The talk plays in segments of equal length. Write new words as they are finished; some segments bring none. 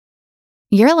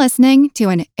You're listening to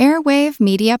an Airwave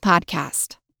Media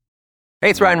Podcast. Hey,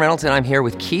 it's Ryan Reynolds, and I'm here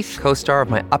with Keith, co-star of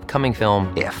my upcoming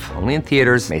film, If, only in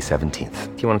theaters May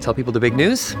 17th. Do you want to tell people the big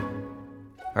news?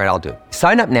 All right, I'll do it.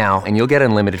 Sign up now and you'll get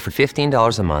unlimited for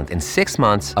 $15 a month and 6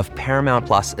 months of Paramount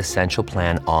Plus Essential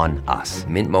Plan on us.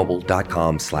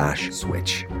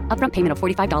 MintMobile.com/switch. Upfront payment of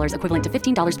 $45 equivalent to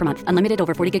 $15 per month. Unlimited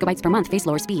over 40 gigabytes per month. Face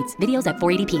lower speeds. Videos at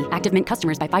 480p. Active Mint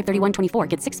customers by 531.24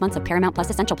 get 6 months of Paramount Plus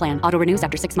Essential Plan. Auto renews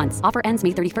after 6 months. Offer ends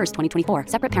May 31st, 2024.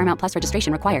 Separate Paramount Plus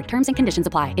registration required. Terms and conditions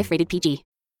apply if rated PG.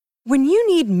 When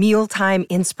you need mealtime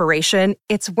inspiration,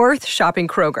 it's worth shopping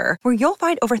Kroger, where you'll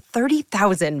find over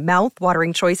 30,000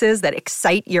 mouth-watering choices that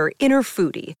excite your inner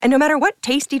foodie. And no matter what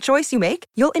tasty choice you make,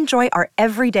 you'll enjoy our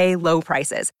everyday low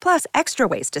prices, plus extra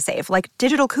ways to save, like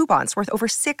digital coupons worth over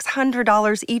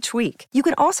 $600 each week. You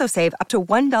can also save up to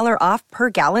 $1 off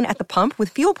per gallon at the pump with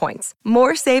fuel points.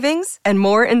 More savings and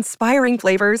more inspiring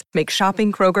flavors make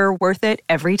shopping Kroger worth it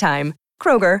every time.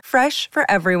 Kroger, fresh for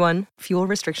everyone. Fuel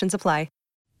restrictions apply.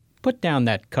 Put down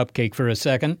that cupcake for a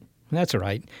second. That's all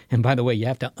right. And by the way, you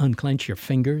have to unclench your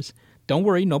fingers. Don't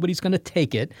worry, nobody's going to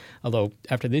take it. Although,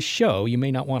 after this show, you may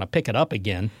not want to pick it up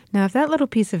again. Now, if that little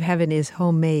piece of heaven is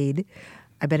homemade,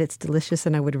 I bet it's delicious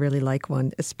and I would really like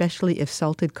one, especially if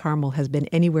salted caramel has been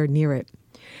anywhere near it.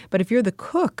 But if you're the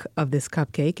cook of this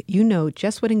cupcake, you know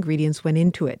just what ingredients went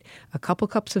into it. A couple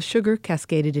cups of sugar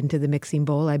cascaded into the mixing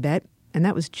bowl, I bet. And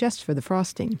that was just for the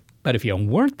frosting. But if you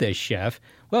weren't this chef,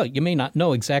 well, you may not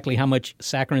know exactly how much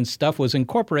saccharine stuff was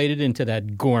incorporated into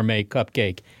that gourmet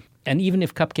cupcake. And even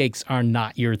if cupcakes are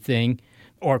not your thing,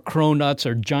 or cronuts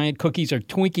or giant cookies or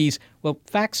Twinkies, well,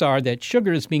 facts are that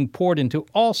sugar is being poured into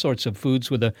all sorts of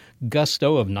foods with a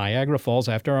gusto of Niagara Falls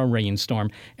after a rainstorm.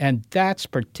 And that's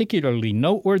particularly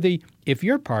noteworthy if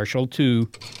you're partial to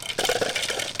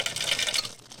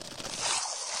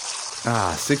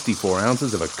 64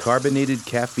 ounces of a carbonated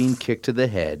caffeine kick to the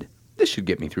head. This should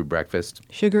get me through breakfast.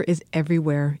 Sugar is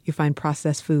everywhere you find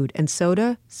processed food. And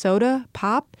soda,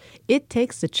 pop, it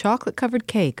takes the chocolate-covered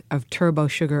cake of turbo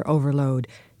sugar overload.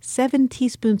 7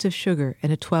 teaspoons of sugar in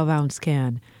a 12-ounce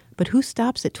can. But who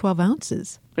stops at 12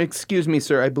 ounces? Excuse me,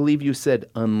 sir. I believe you said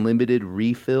unlimited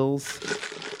refills.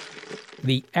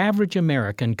 The average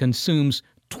American consumes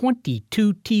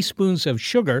 22 teaspoons of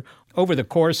sugar over the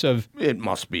course of... It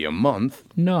must be a month.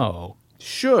 No.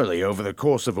 Surely over the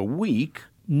course of a week.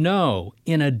 No,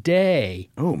 in a day.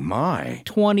 Oh, my.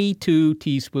 22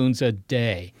 teaspoons a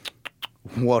day.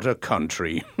 What a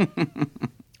country.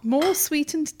 More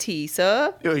sweetened tea,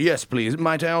 sir? Yes, please.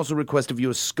 Might I also request of you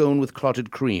a scone with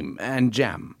clotted cream and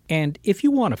jam? And if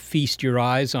you want to feast your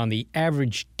eyes on the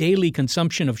average daily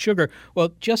consumption of sugar, well,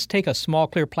 just take a small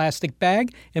clear plastic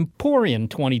bag and pour in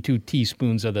 22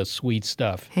 teaspoons of the sweet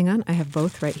stuff. Hang on, I have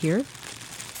both right here.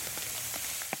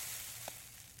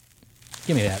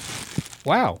 Give me that.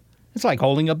 Wow, it's like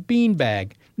holding a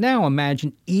beanbag. Now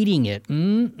imagine eating it.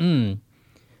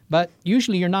 But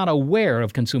usually you're not aware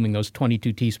of consuming those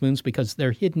 22 teaspoons because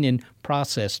they're hidden in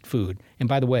processed food. And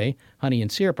by the way, honey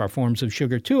and syrup are forms of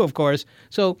sugar too, of course.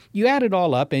 So you add it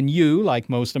all up and you, like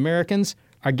most Americans,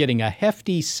 are getting a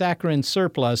hefty saccharine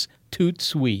surplus toot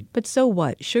sweet. But so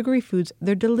what? Sugary foods,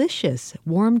 they're delicious.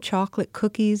 Warm chocolate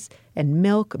cookies and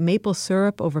milk, maple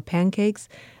syrup over pancakes.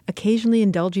 Occasionally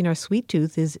indulging our sweet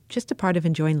tooth is just a part of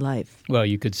enjoying life. Well,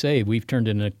 you could say we've turned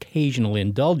an occasional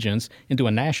indulgence into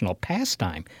a national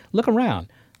pastime. Look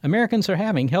around. Americans are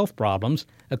having health problems.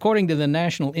 According to the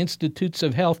National Institutes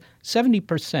of Health,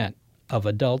 70% of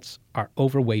adults are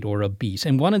overweight or obese,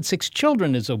 and 1 in 6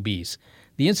 children is obese.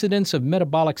 The incidence of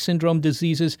metabolic syndrome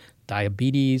diseases,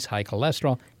 diabetes, high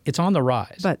cholesterol, it's on the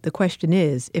rise. But the question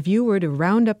is, if you were to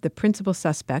round up the principal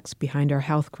suspects behind our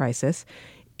health crisis,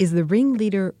 is the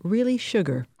ringleader really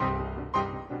sugar?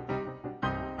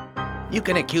 You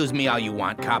can accuse me all you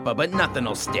want, Coppa, but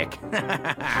nothing'll stick.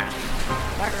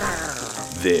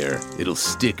 There, it'll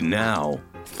stick now.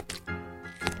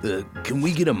 Can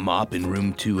we get a mop in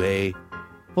room 2A?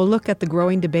 We'll look at the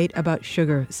growing debate about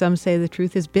sugar. Some say the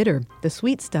truth is bitter. The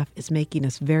sweet stuff is making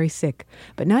us very sick.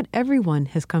 But not everyone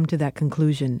has come to that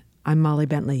conclusion. I'm Molly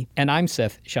Bentley. And I'm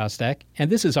Seth Shostak.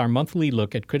 And this is our monthly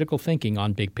look at critical thinking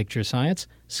on big picture science.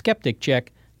 Skeptic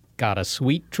check. Got a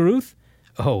sweet truth?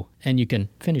 Oh, and you can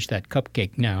finish that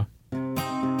cupcake now.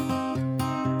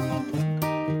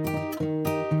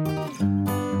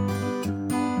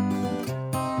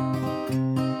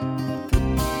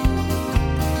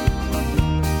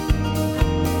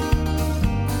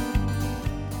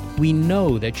 We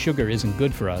know that sugar isn't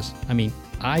good for us. I mean,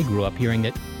 I grew up hearing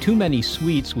that too many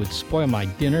sweets would spoil my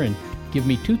dinner and give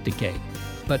me tooth decay.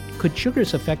 But could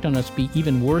sugar's effect on us be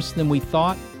even worse than we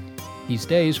thought? These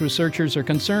days, researchers are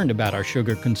concerned about our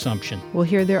sugar consumption. We'll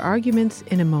hear their arguments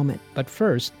in a moment. But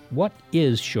first, what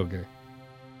is sugar?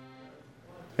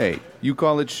 Hey, you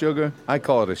call it sugar, I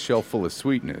call it a shelf full of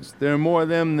sweeteners. There are more of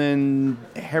them than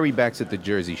hairbacks at the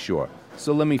Jersey Shore.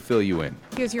 So let me fill you in.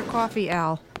 Here's your coffee,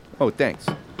 Al. Oh, thanks.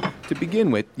 To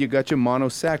begin with, you got your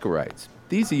monosaccharides.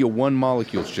 These are your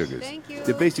one-molecule sugars. Thank you.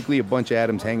 They're basically a bunch of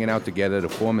atoms hanging out together to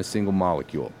form a single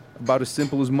molecule. About as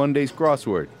simple as Monday's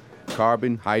crossword.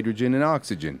 Carbon, hydrogen, and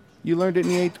oxygen. You learned it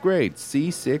in the 8th grade,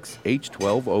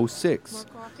 C6H12O6.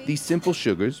 These simple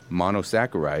sugars,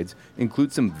 monosaccharides,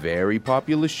 include some very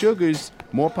popular sugars,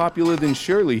 more popular than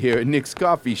Shirley here at Nick's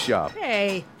coffee shop.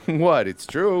 Hey. What? It's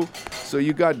true. So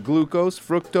you got glucose,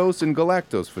 fructose, and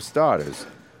galactose for starters.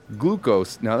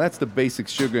 Glucose, now that's the basic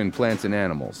sugar in plants and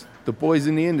animals. The boys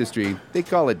in the industry, they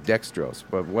call it dextrose,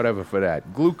 but whatever for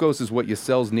that. Glucose is what your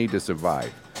cells need to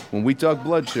survive. When we talk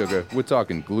blood sugar, we're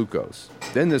talking glucose.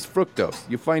 Then there's fructose.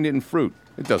 You find it in fruit.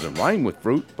 It doesn't rhyme with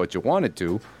fruit, but you want it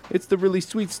to. It's the really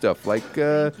sweet stuff like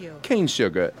cane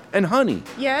sugar and honey.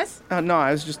 Yes? No,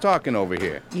 I was just talking over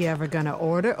here. You ever gonna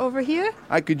order over here?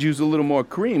 I could use a little more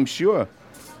cream, sure.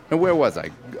 And where was I?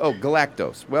 Oh,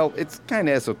 galactose. Well, it's kind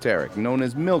of esoteric, known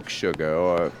as milk sugar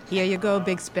or Here you go,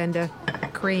 big spender.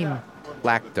 Cream.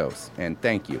 lactose. And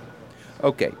thank you.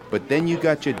 Okay, but then you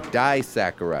got your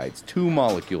disaccharides,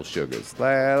 2-molecule sugars,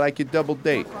 like your double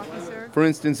date. For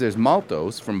instance, there's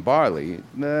maltose from barley.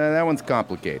 That one's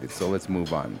complicated, so let's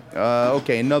move on.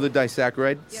 Okay, another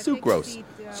disaccharide, sucrose.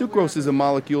 Sucrose is a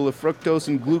molecule of fructose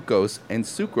and glucose, and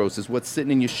sucrose is what's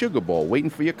sitting in your sugar bowl waiting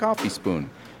for your coffee spoon.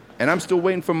 And I'm still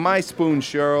waiting for my spoon,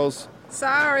 Charles.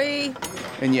 Sorry.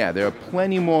 And yeah, there are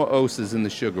plenty more oses in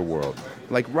the sugar world,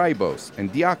 like ribose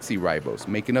and deoxyribose,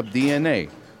 making up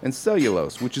DNA, and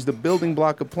cellulose, which is the building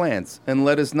block of plants. And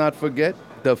let us not forget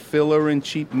the filler in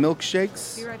cheap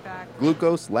milkshakes. Be right back.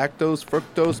 Glucose, lactose,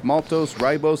 fructose, maltose,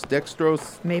 ribose,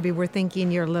 dextrose. Maybe we're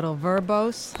thinking you're a little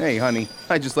verbose. Hey, honey,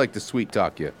 I just like to sweet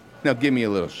talk you. Now give me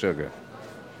a little sugar.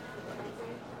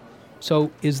 So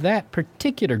is that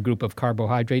particular group of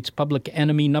carbohydrates public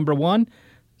enemy number one?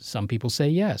 Some people say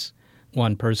yes.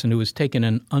 One person who has taken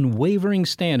an unwavering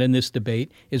stand in this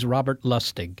debate is Robert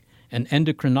Lustig, an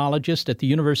endocrinologist at the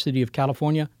University of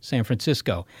California, San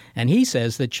Francisco. And he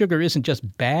says that sugar isn't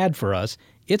just bad for us,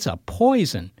 it's a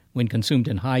poison when consumed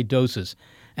in high doses.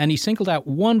 And he singled out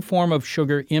one form of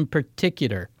sugar in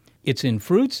particular. It's in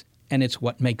fruits, and it's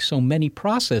what makes so many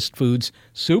processed foods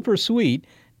super sweet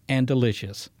and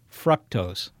delicious.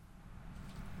 Fructose.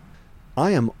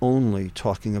 I am only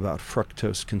talking about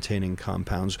fructose-containing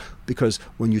compounds because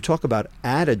when you talk about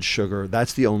added sugar,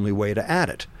 that's the only way to add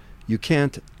it. You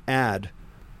can't add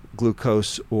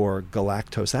glucose or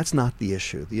galactose. That's not the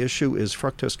issue. The issue is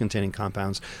fructose-containing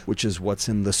compounds, which is what's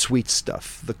in the sweet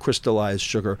stuff, the crystallized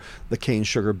sugar, the cane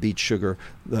sugar, beet sugar,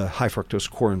 the high fructose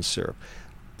corn syrup.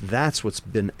 That's what's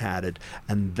been added,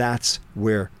 and that's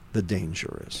where the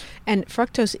danger is. And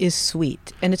fructose is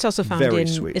sweet, and it's also found Very in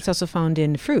sweet. It's also found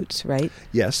in fruits, right?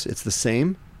 Yes, it's the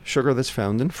same sugar that's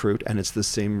found in fruit, and it's the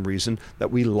same reason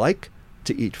that we like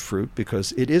to eat fruit,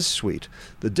 because it is sweet.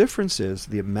 The difference is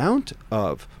the amount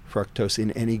of fructose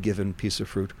in any given piece of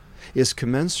fruit is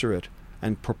commensurate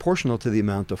and proportional to the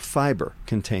amount of fiber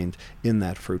contained in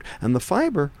that fruit. And the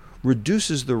fiber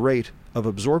reduces the rate of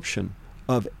absorption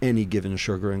of any given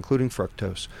sugar, including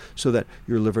fructose, so that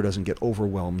your liver doesn't get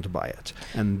overwhelmed by it.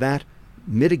 And that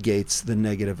mitigates the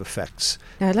negative effects.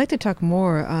 Now, I'd like to talk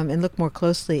more and look more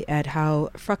closely at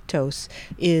how fructose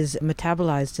is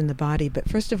metabolized in the body. But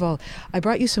first of all, I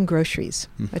brought you some groceries.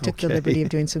 I took the liberty of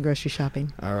doing some grocery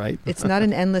shopping. All right. It's not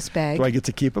an endless bag. Do I get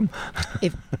to keep them?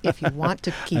 If you want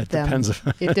to keep them.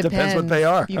 It depends what they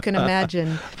are. You can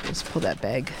imagine. Just pull that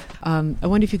bag. I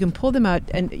wonder if you can pull them out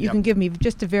and you can give me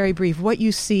just a very brief what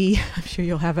you see. I'm sure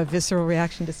you'll have a visceral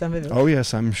reaction to some of it. Oh,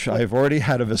 yes. I'm sure. I've already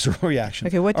had a visceral reaction.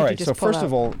 Okay, what did you just pull First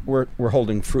of all, we're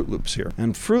holding Fruit Loops here.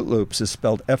 And Fruit Loops is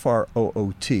spelled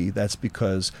F-R-O-O-T. That's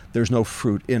because there's no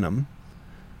fruit in them.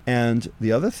 And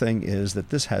the other thing is that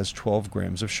this has 12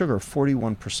 grams of sugar,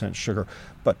 41% sugar.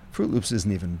 But Fruit Loops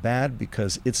isn't even bad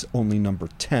because it's only number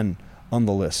 10 on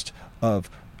the list of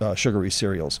sugary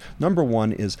cereals. Number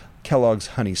 1 is Kellogg's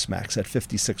Honey Smacks at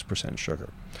 56% sugar.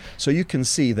 So you can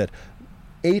see that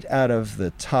 8 out of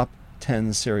the top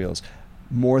 10 cereals,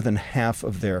 more than half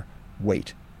of their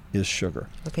weight is sugar.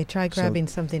 Okay, try grabbing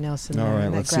something else in all there. All right,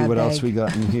 let's see what else we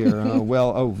got in here.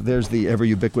 There's the ever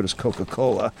ubiquitous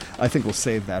Coca-Cola. I think we'll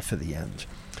save that for the end.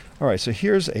 All right, so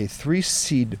here's a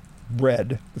 3-seed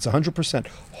bread. It's 100%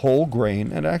 whole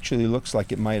grain, and it actually looks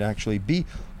like it might actually be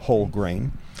whole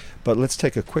grain. But let's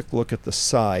take a quick look at the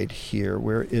side here.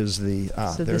 Where is the,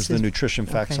 So there's the nutrition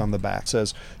facts okay. on the back. It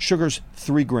says sugar's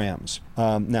 3 grams.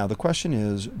 Now the question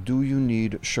is, do you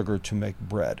need sugar to make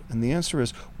bread? And the answer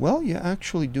is, well, you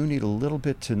actually do need a little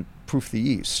bit to proof the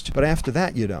yeast. But after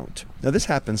that, you don't. Now this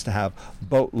happens to have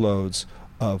boatloads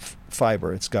of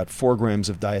fiber. It's got 4 grams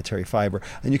of dietary fiber,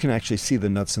 and you can actually see the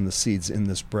nuts and the seeds in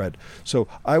this bread. So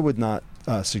I would not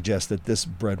suggest that this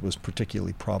bread was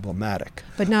particularly problematic.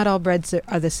 But not all breads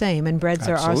are the same, and breads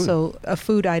Absolutely. are also a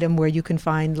food item where you can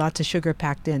find lots of sugar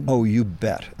packed in. Oh, you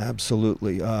bet.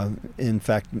 Absolutely. In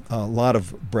fact, a lot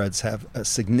of breads have a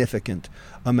significant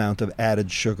amount of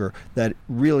added sugar that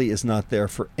really is not there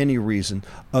for any reason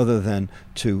other than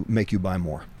to make you buy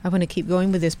more. I want to keep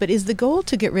going with this, but is the goal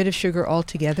to get rid of sugar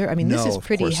altogether? I mean, this No, is of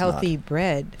pretty course healthy not.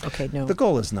 bread. Okay, no. The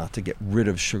goal is not to get rid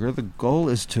of sugar. The goal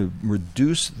is to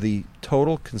reduce the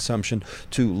total consumption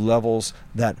to levels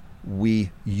that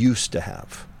we used to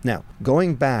have. Now,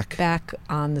 going back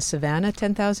on the savannah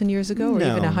 10,000 years ago, or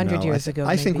even 100 years ago?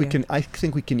 I think we maybe, can. I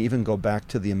think we can even go back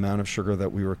to the amount of sugar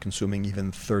that we were consuming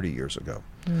even 30 years ago.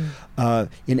 In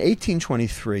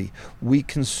 1823, we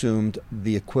consumed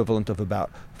the equivalent of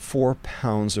about 4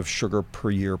 pounds of sugar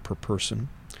per year per person.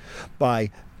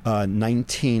 By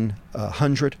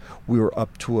 1900, we were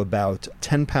up to about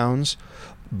 10 pounds.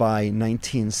 By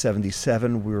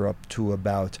 1977, we were up to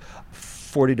about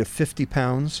 40 to 50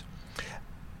 pounds.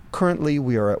 Currently,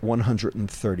 we are at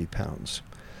 130 pounds.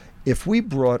 If we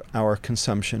brought our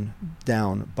consumption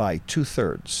down by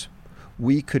 2/3,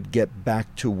 we could get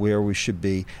back to where we should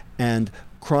be, and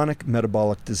chronic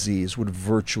metabolic disease would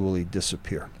virtually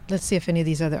disappear. Let's see if any of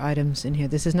these other items in here.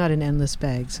 This is not an endless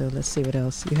bag, so let's see what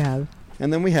else you have.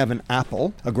 And then we have an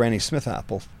apple, a Granny Smith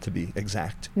apple to be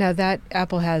exact. Now, that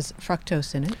apple has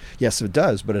fructose in it. Yes, it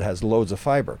does, but it has loads of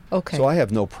fiber. Okay. So I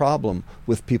have no problem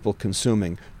with people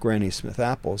consuming Granny Smith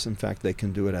apples. In fact, they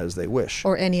can do it as they wish.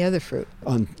 Or any other fruit.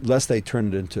 Unless they turn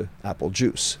it into apple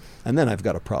juice. And then I've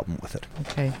got a problem with it.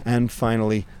 Okay. And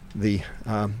finally, the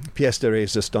pièce de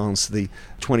résistance, the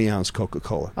 20-ounce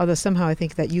Coca-Cola. Although somehow I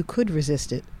think that you could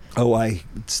resist it. Oh, I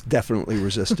definitely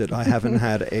resist it. I haven't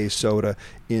had a soda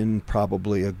in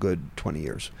probably a good 20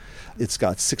 years. It's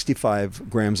got 65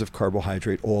 grams of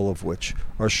carbohydrate, all of which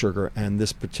are sugar, and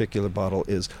this particular bottle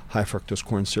is high fructose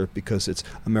corn syrup because it's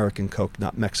American Coke,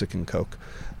 not Mexican Coke,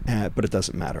 but it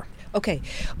doesn't matter. Okay,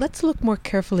 let's look more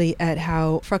carefully at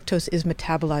how fructose is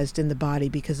metabolized in the body,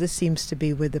 because this seems to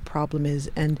be where the problem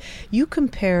is. And you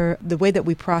compare the way that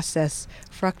we process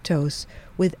fructose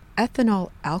with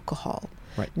ethanol alcohol.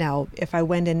 Right. Now, if I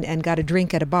went in and got a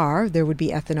drink at a bar, there would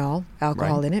be ethanol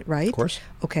alcohol Right. in it, right? Of course.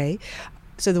 Okay.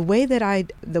 So the way that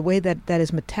that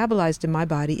is metabolized in my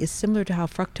body is similar to how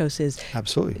fructose is.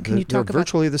 Absolutely. Can you talk They're about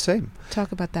virtually the same.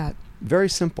 Talk about that. Very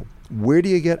simple. Where do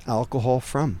you get alcohol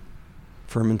from?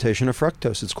 Fermentation of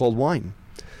fructose. It's called wine.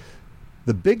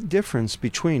 The big difference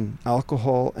between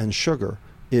alcohol and sugar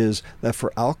is that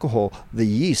for alcohol, the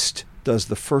yeast does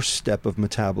the first step of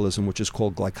metabolism, which is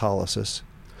called glycolysis.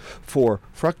 For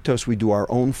fructose, we do our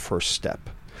own first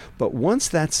step. But once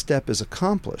that step is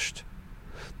accomplished,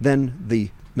 then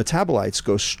the metabolites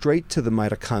go straight to the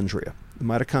mitochondria. The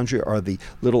mitochondria are the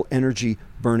little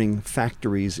energy-burning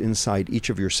factories inside each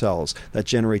of your cells that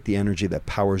generate the energy that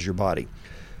powers your body.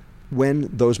 When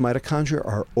those mitochondria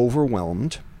are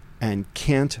overwhelmed and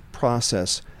can't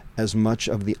process as much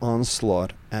of the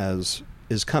onslaught as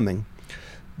is coming,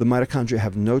 the mitochondria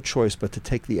have no choice but to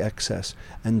take the excess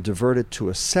and divert it to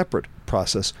a separate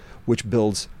process which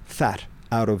builds fat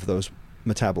out of those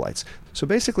metabolites. So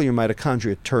basically your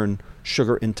mitochondria turn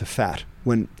sugar into fat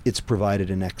when it's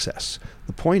provided in excess.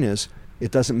 The point is,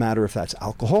 it doesn't matter if that's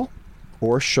alcohol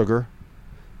or sugar,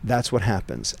 that's what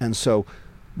happens. And so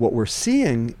what we're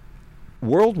seeing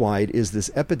worldwide is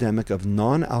this epidemic of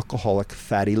non-alcoholic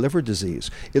fatty liver disease.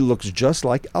 It looks just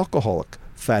like alcoholic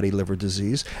fatty liver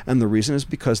disease, and the reason is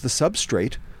because the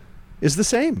substrate is the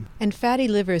same. And fatty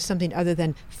liver is something other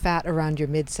than fat around your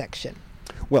midsection.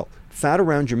 Well, fat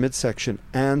around your midsection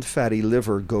and fatty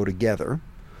liver go together.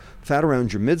 Fat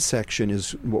around your midsection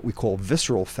is what we call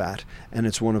visceral fat, and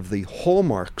it's one of the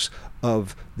hallmarks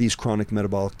of these chronic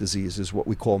metabolic diseases, what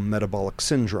we call metabolic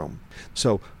syndrome.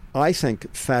 So I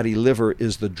think fatty liver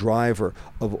is the driver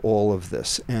of all of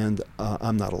this, and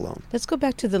I'm not alone. Let's go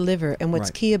back to the liver, and what's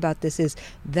Right. key about this is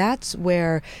that's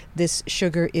where this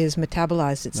sugar is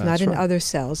metabolized. It's That's not in right. other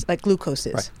cells, like glucose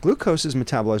is. Right. Glucose is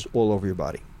metabolized all over your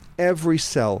body. Every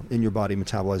cell in your body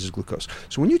metabolizes glucose.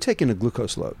 So when you take in a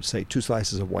glucose load, say 2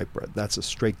 slices of white bread, that's a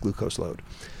straight glucose load.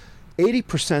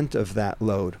 80% of that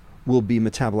load will be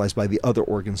metabolized by the other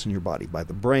organs in your body, by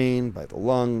the brain, by the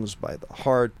lungs, by the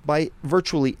heart, by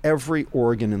virtually every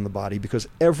organ in the body, because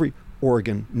every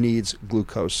organ needs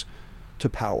glucose to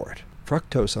power it.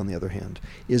 Fructose, on the other hand,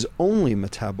 is only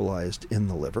metabolized in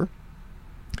the liver.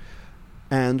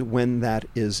 And when that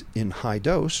is in high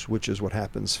dose, which is what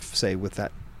happens, say, with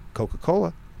that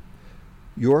Coca-Cola,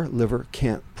 your liver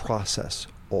can't process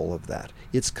all of that.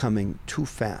 It's coming too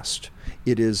fast.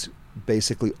 It is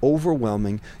basically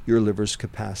overwhelming your liver's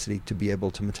capacity to be able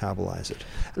to metabolize it.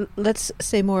 Let's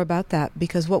say more about that,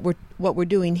 because what we're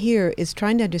doing here is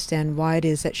trying to understand why it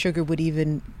is that sugar would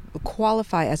even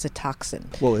qualify as a toxin.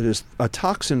 Well, it is a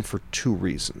toxin for two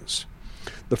reasons.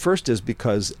 The first is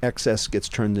because excess gets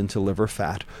turned into liver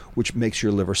fat, which makes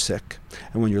your liver sick.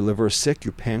 And when your liver is sick,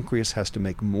 your pancreas has to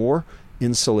make more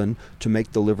insulin to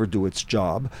make the liver do its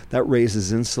job. That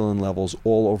raises insulin levels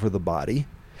all over the body.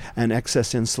 And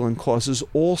excess insulin causes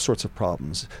all sorts of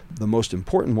problems. The most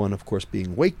important one, of course,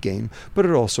 being weight gain, but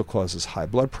it also causes high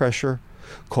blood pressure,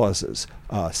 causes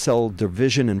cell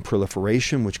division and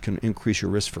proliferation, which can increase your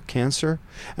risk for cancer.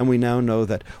 And we now know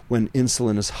that when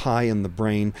insulin is high in the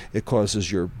brain, it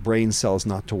causes your brain cells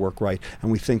not to work right.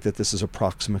 And we think that this is a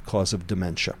proximate cause of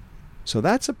dementia. So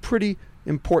that's a pretty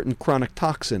important chronic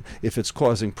toxin if it's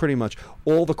causing pretty much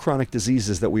all the chronic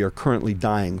diseases that we are currently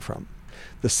dying from.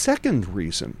 The second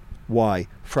reason why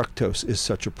fructose is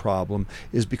such a problem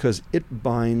is because it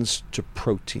binds to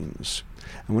proteins.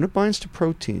 And when it binds to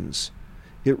proteins,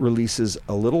 it releases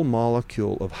a little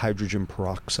molecule of hydrogen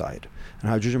peroxide. And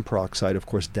hydrogen peroxide, of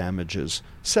course, damages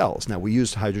cells. Now, we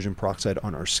use hydrogen peroxide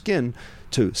on our skin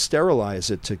to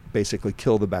sterilize it, to basically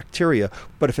kill the bacteria.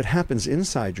 But if it happens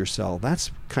inside your cell,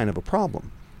 that's kind of a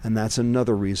problem. And that's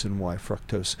another reason why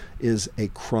fructose is a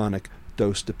chronic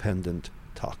dose-dependent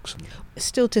toxin.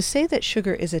 Still, to say that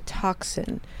sugar is a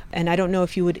toxin, and I don't know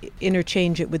if you would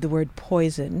interchange it with the word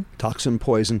poison. Toxin,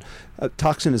 poison.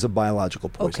 Toxin is a biological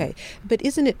poison. Okay, but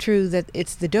isn't it true that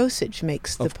it's the dosage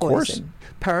makes the poison? Of course.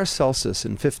 Paracelsus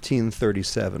in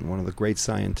 1537, one of the great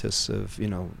scientists of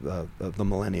the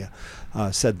millennia,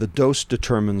 said the dose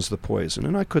determines the poison,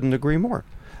 and I couldn't agree more.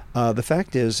 The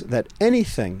fact is that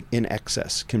anything in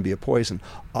excess can be a poison.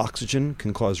 Oxygen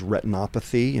can cause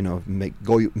retinopathy,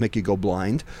 make you go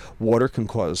blind. Water can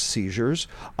cause seizures.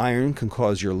 Iron can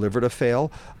cause your liver to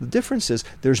fail. The difference is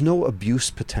there's no abuse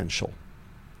potential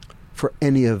for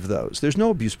any of those. There's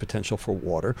no abuse potential for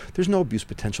water. There's no abuse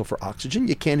potential for oxygen.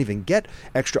 You can't even get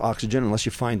extra oxygen unless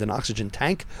you find an oxygen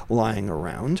tank lying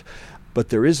around. But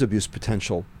there is abuse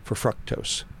potential for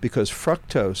fructose, because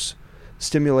fructose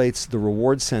stimulates the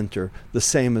reward center the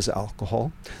same as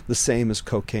alcohol, the same as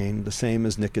cocaine, the same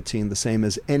as nicotine, the same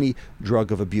as any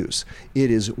drug of abuse. It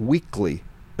is weakly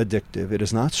addictive. It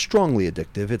is not strongly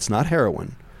addictive. It's not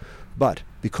heroin. But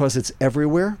because it's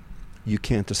everywhere, you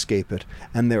can't escape it.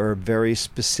 And there are very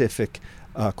specific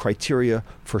criteria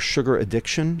for sugar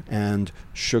addiction, and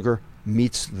sugar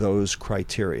meets those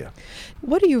criteria.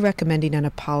 What are you recommending on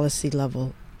a policy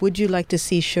level? Would you like to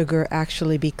see sugar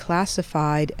actually be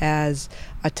classified as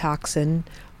a toxin?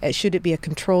 Should it be a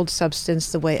controlled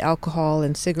substance the way alcohol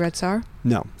and cigarettes are?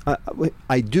 No.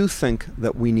 I do think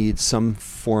that we need some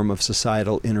form of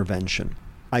societal intervention.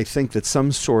 I think that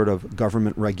some sort of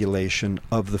government regulation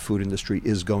of the food industry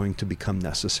is going to become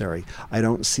necessary. I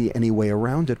don't see any way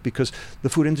around it because the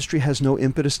food industry has no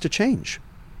impetus to change.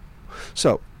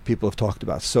 So, people have talked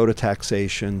about soda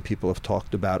taxation. People have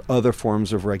talked about other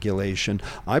forms of regulation.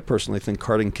 I personally think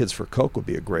carding kids for Coke would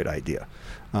be a great idea.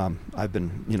 I've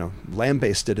been,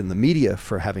 lambasted in the media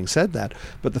for having said that.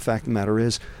 But the fact of the matter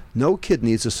is, no kid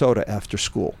needs a soda after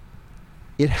school.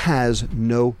 It has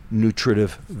no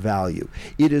nutritive value.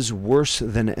 It is worse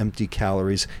than empty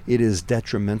calories. It is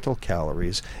detrimental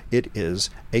calories. It is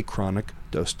a chronic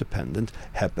dose-dependent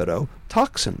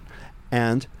hepatotoxin.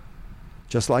 And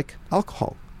just like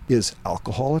alcohol. Is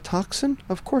alcohol a toxin?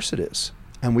 Of course it is.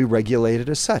 And we regulate it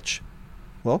as such.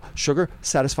 Well, sugar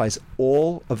satisfies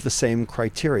all of the same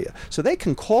criteria. So they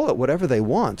can call it whatever they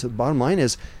want. The bottom line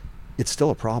is, it's still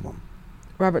a problem.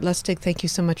 Robert Lustig, thank you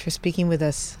so much for speaking with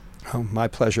us. Oh, my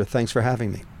pleasure. Thanks for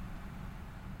having me.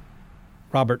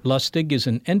 Robert Lustig is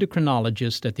an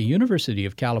endocrinologist at the University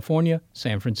of California,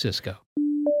 San Francisco.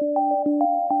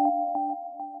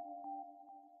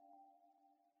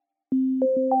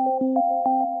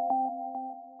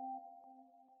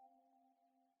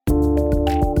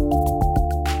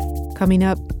 Coming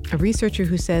up, a researcher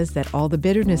who says that all the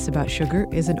bitterness about sugar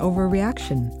is an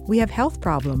overreaction. We have health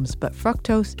problems, but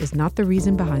fructose is not the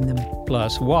reason behind them.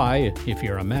 Plus, why, if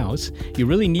you're a mouse, you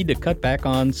really need to cut back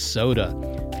on soda.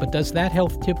 But does that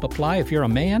health tip apply if you're a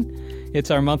man? It's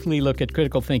our monthly look at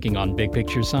critical thinking on big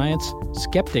picture science.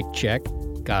 Skeptic check.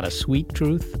 Got a sweet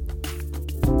truth?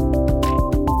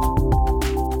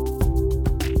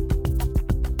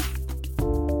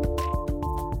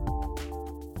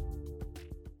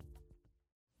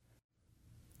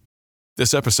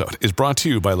 This episode is brought to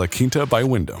you by La Quinta by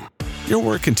Wyndham. Your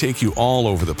work can take you all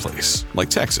over the place, like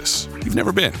Texas. You've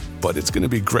never been, but it's going to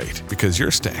be great because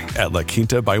you're staying at La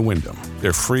Quinta by Wyndham.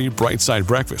 Their free Bright Side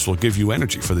breakfast will give you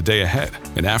energy for the day ahead.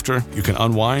 And after, you can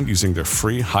unwind using their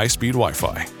free high-speed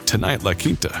Wi-Fi. Tonight, La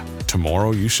Quinta.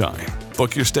 Tomorrow, you shine.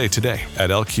 Book your stay today at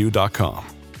lq.com.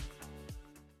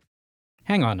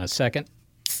 Hang on a second.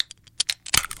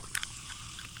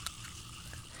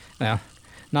 Now,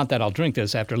 not that I'll drink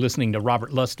this after listening to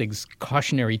Robert Lustig's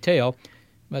cautionary tale,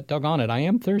 but doggone it, I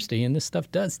am thirsty, and this stuff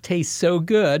does taste so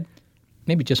good.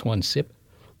 Maybe just one sip.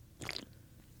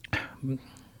 Of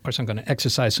course, I'm going to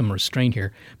exercise some restraint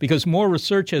here, because more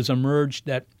research has emerged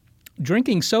that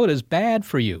drinking soda is bad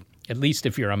for you, at least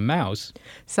if you're a mouse.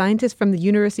 Scientists from the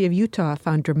University of Utah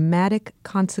found dramatic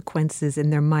consequences in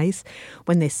their mice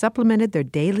when they supplemented their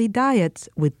daily diets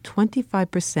with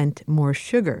 25% more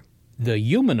sugar. The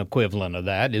human equivalent of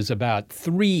that is about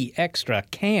 3 extra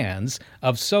cans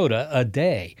of soda a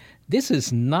day. This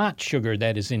is not sugar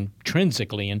that is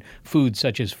intrinsically in foods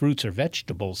such as fruits or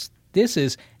vegetables. This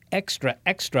is extra,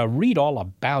 read all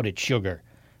about it sugar.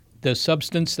 The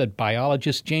substance that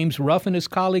biologist James Ruff and his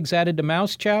colleagues added to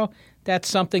mouse chow, that's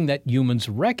something that humans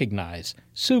recognize.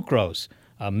 Sucrose,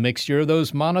 a mixture of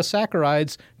those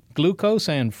monosaccharides, glucose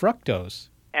and fructose.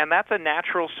 And that's a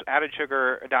natural added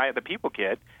sugar diet that people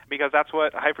get because that's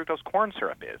what high fructose corn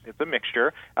syrup is. It's a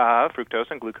mixture of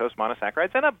fructose and glucose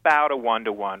monosaccharides in about a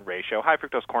 1-to-1 ratio. High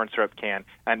fructose corn syrup can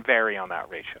and vary on that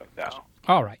ratio, though.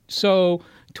 All right. So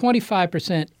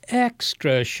 25%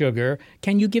 extra sugar.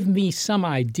 Can you give me some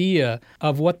idea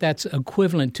of what that's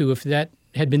equivalent to if that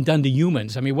had been done to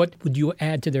humans? I mean, what would you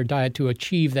add to their diet to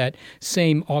achieve that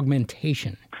same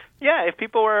augmentation? Yeah, if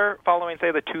people were following,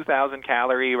 say, the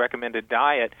 2,000-calorie recommended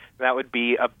diet, that would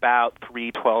be about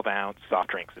 3 12-ounce soft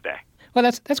drinks a day. Well,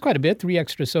 that's quite a bit, 3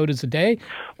 extra sodas a day.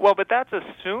 Well, but that's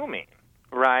assuming,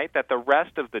 right, that the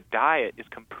rest of the diet is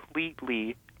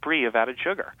completely free of added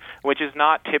sugar, which is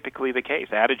not typically the case.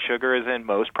 Added sugar is in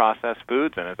most processed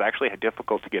foods, and it's actually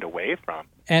difficult to get away from.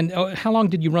 And how long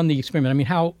did you run the experiment? I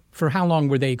mean, for how long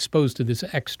were they exposed to this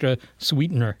extra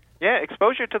sweetener? Yeah,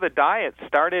 exposure to the diet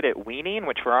started at weaning,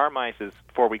 which for our mice is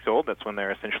 4 weeks old. That's when they're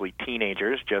essentially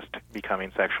teenagers, just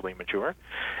becoming sexually mature.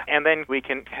 And then we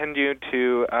continued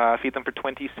to feed them for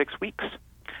 26 weeks.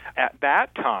 At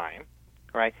that time,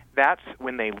 right, that's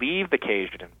when they leave the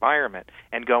caged environment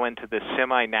and go into the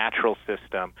semi-natural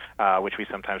system, which we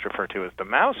sometimes refer to as the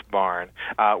mouse barn,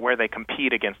 where they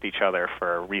compete against each other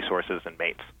for resources and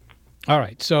mates. All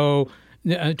right, so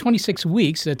 26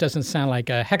 weeks, that doesn't sound like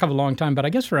a heck of a long time, but I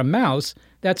guess for a mouse,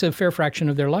 that's a fair fraction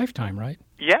of their lifetime, right?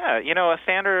 Yeah, a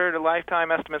standard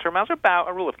lifetime estimate for a mouse are about,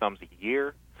 a rule of thumb, a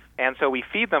year. And so we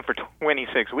feed them for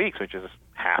 26 weeks, which is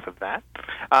half of that.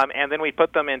 And then we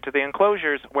put them into the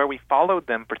enclosures where we followed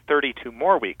them for 32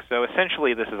 more weeks. So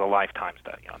essentially, this is a lifetime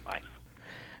study on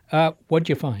mice. What'd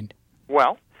you find?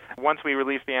 Well, once we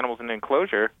release the animals in the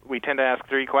enclosure, we tend to ask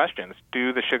 3 questions.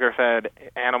 Do the sugar-fed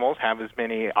animals have as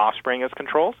many offspring as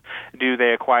controls? Do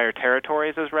they acquire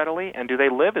territories as readily? And do they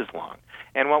live as long?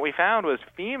 And what we found was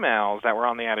females that were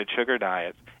on the added sugar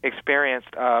diets experienced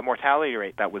a mortality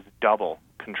rate that was double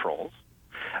controls.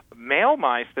 Male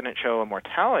mice didn't show a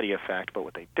mortality effect, but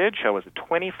what they did show was a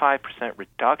 25%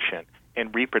 reduction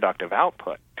in reproductive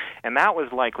output. And that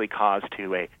was likely caused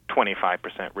to a 25%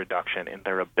 reduction in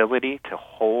their ability to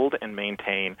hold and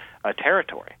maintain a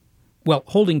territory. Well,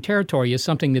 holding territory is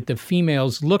something that the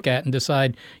females look at and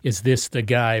decide, is this the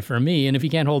guy for me? And if he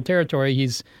can't hold territory,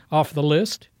 he's off the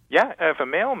list? Yeah, if a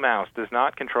male mouse does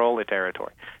not control a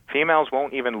territory, females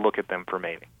won't even look at them for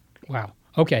mating. Wow.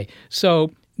 Okay,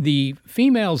 so the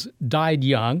females died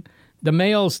young. The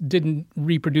males didn't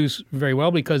reproduce very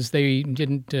well because they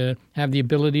didn't have the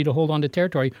ability to hold on to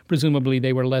territory. Presumably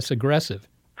they were less aggressive.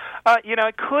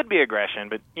 It could be aggression,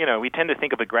 but, we tend to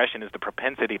think of aggression as the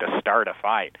propensity to start a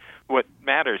fight. What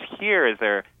matters here is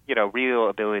their, real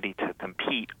ability to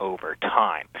compete over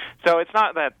time. So it's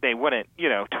not that they wouldn't,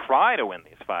 try to win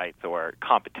these fights or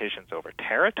competitions over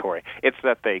territory. It's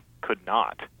that they could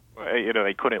not.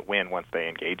 They couldn't win once they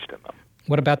engaged in them.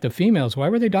 What about the females? Why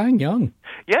were they dying young?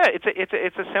 Yeah,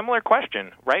 it's a similar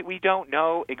question, right? We don't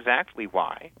know exactly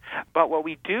why, but what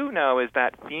we do know is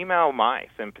that female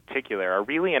mice, in particular, are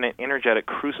really in an energetic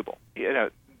crucible.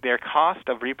 Their cost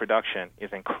of reproduction is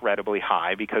incredibly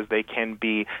high because they can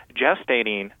be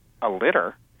gestating a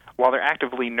litter while they're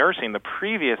actively nursing the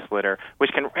previous litter,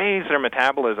 which can raise their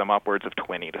metabolism upwards of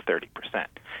 20 to 30%.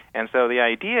 And so the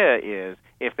idea is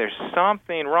if there's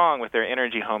something wrong with their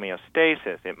energy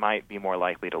homeostasis, it might be more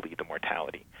likely to lead to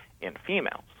mortality in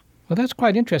females. Well, that's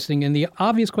quite interesting. And the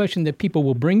obvious question that people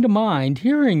will bring to mind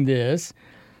hearing this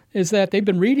is that they've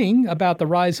been reading about the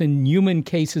rise in human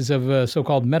cases of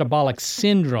so-called metabolic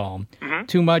syndrome,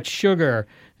 too much sugar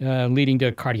leading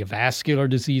to cardiovascular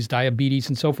disease, diabetes,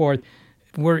 and so forth.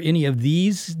 Were any of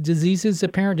these diseases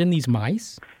apparent in these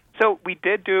mice? So we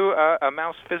did do a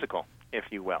mouse physical, if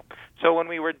you will. So when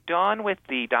we were done with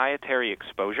the dietary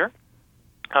exposure,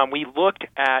 we looked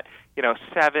at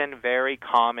 7 very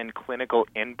common clinical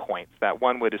endpoints that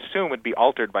one would assume would be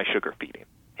altered by sugar feeding.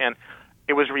 And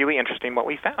it was really interesting what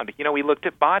we found. We looked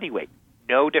at body weight.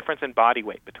 No difference in body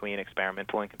weight between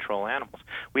experimental and control animals.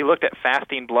 We looked at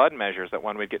fasting blood measures that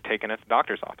one would get taken at the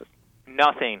doctor's office.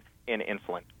 Nothing in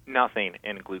insulin, nothing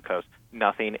in glucose,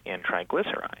 nothing in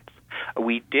triglycerides.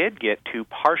 We did get two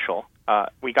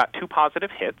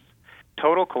positive hits.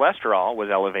 Total cholesterol was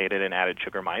elevated in added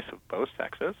sugar mice of both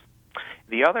sexes.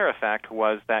 The other effect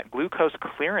was that glucose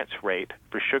clearance rate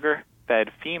for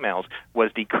sugar-fed females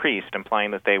was decreased,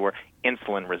 implying that they were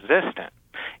insulin resistant.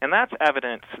 And that's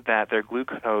evidence that their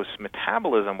glucose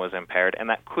metabolism was impaired, and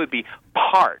that could be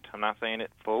part, I'm not saying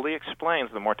it fully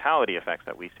explains the mortality effects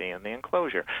that we see in the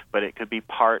enclosure, but it could be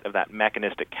part of that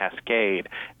mechanistic cascade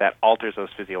that alters those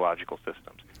physiological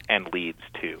systems and leads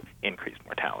to increased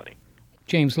mortality.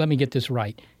 James, let me get this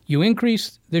right. You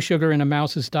increase the sugar in a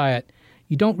mouse's diet,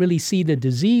 you don't really see the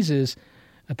diseases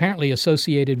apparently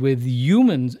associated with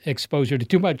human exposure to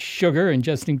too much sugar,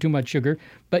 ingesting too much sugar,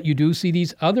 but you do see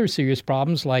these other serious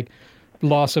problems like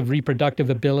loss of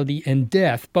reproductive ability and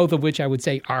death, both of which I would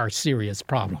say are serious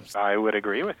problems. I would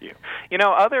agree with you.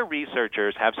 Other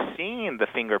researchers have seen the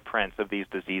fingerprints of these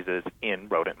diseases in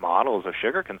rodent models of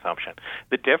sugar consumption.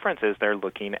 The difference is they're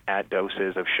looking at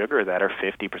doses of sugar that are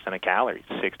 50% of calories,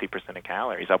 60% of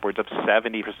calories, upwards of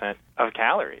 70% of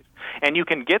calories. And you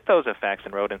can get those effects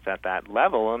in rodents at that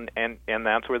level, and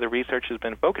that's where the research has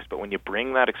been focused. But when you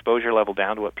bring that exposure level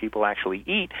down to what people actually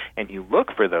eat and you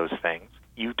look for those things,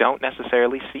 you don't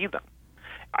necessarily see them.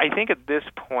 I think at this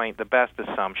point, the best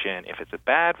assumption, if it's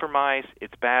bad for mice,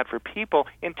 it's bad for people,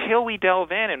 until we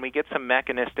delve in and we get some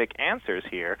mechanistic answers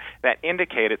here that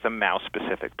indicate it's a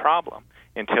mouse-specific problem.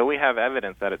 Until we have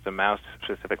evidence that it's a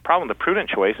mouse-specific problem, the prudent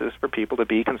choice is for people to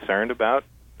be concerned about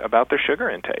their sugar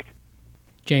intake.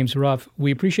 James Ruff,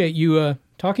 we appreciate you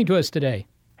talking to us today.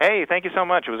 Hey, thank you so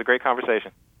much. It was a great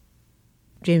conversation.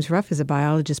 James Ruff is a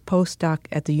biologist postdoc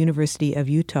at the University of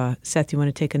Utah. Seth, you want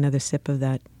to take another sip of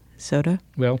that soda?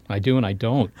 Well, I do and I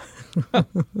don't.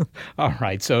 All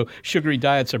right, so sugary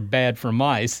diets are bad for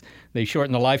mice. They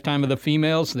shorten the lifetime of the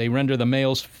females. They render the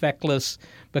males feckless.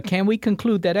 But can we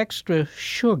conclude that extra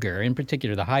sugar, in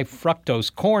particular the high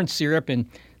fructose corn syrup in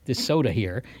this soda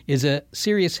here, is a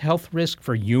serious health risk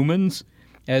for humans?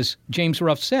 As James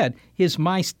Ruff said, his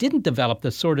mice didn't develop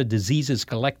the sort of diseases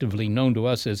collectively known to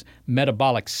us as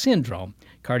metabolic syndrome,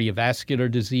 cardiovascular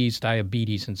disease,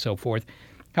 diabetes, and so forth.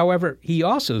 However, he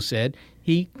also said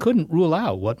he couldn't rule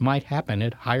out what might happen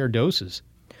at higher doses.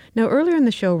 Now, earlier in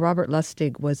the show, Robert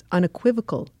Lustig was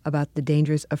unequivocal about the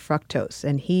dangers of fructose,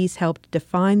 and he's helped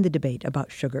define the debate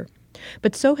about sugar.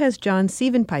 But so has John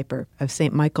Sievenpiper of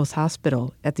St. Michael's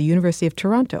Hospital at the University of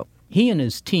Toronto. He and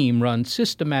his team run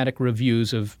systematic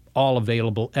reviews of all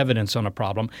available evidence on a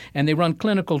problem, and they run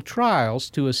clinical trials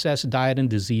to assess diet and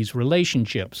disease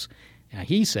relationships. Now,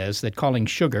 he says that calling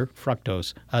sugar,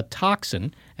 fructose, a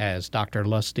toxin, as Dr.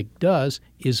 Lustig does,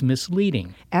 is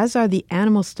misleading. As are the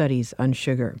animal studies on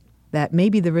sugar. That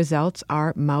maybe the results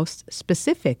are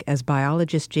mouse-specific, as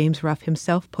biologist James Ruff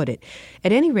himself put it.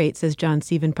 At any rate, says John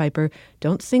Sievenpiper,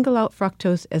 don't single out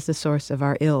fructose as the source of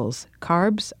our ills.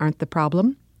 Carbs aren't the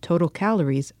problem. Total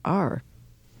calories are.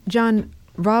 John,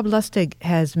 Rob Lustig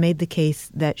has made the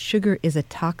case that sugar is a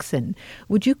toxin.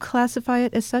 Would you classify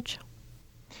it as such?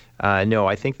 No,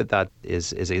 I think that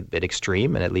is a bit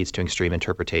extreme, and it leads to extreme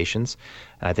interpretations.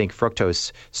 I think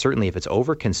fructose, certainly if it's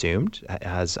overconsumed,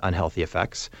 has unhealthy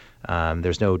effects.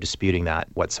 There's no disputing that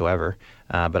whatsoever.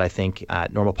 But I think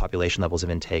at normal population levels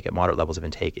of intake, at moderate levels of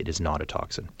intake, it is not a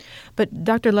toxin. But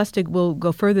Dr. Lustig will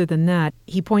go further than that.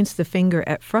 He points the finger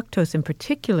at fructose in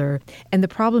particular, and the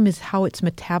problem is how it's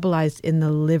metabolized in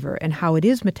the liver, and how it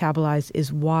is metabolized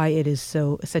is why it is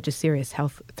such a serious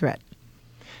health threat.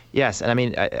 Yes, and I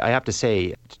mean, I have to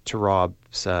say, to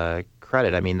Rob's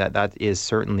credit, I mean, that is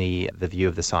certainly the view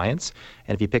of the science.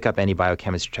 And if you pick up any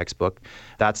biochemistry textbook,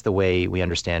 that's the way we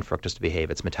understand fructose to behave.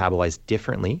 It's metabolized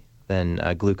differently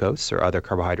than glucose or other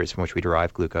carbohydrates from which we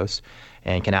derive glucose,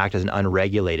 and can act as an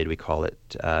unregulated, we call it,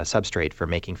 substrate for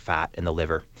making fat in the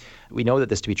liver. We know that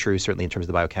this to be true certainly in terms of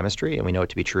the biochemistry, and we know it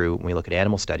to be true when we look at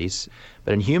animal studies.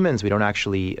 But in humans, we don't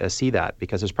actually see that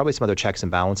because there's probably some other checks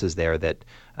and balances there that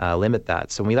limit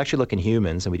that. So when we actually look in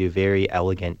humans, and we do very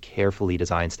elegant, carefully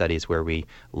designed studies where we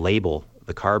label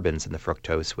the carbons in the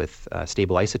fructose with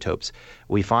stable isotopes,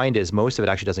 what we find is most of it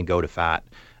actually doesn't go to fat.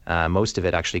 Most of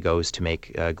it actually goes to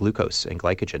make glucose and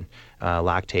glycogen,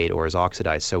 lactate, or is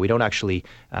oxidized. So we don't actually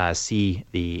see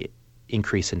the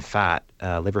increase in fat,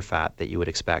 liver fat, that you would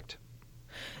expect.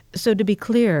 So to be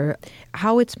clear,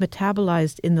 how it's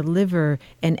metabolized in the liver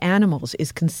in animals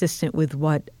is consistent with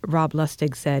what Rob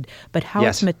Lustig said, but how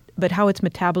Yes. how it's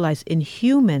metabolized in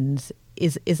humans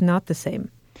is not the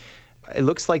same. It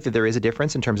looks like that there is a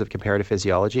difference in terms of comparative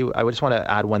physiology. I would just want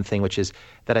to add one thing, which is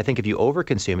that I think if you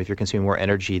overconsume, if you're consuming more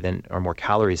energy than or more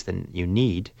calories than you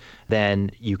need,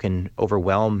 then you can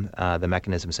overwhelm the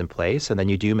mechanisms in place, and then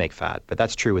you do make fat. But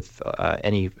that's true with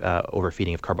any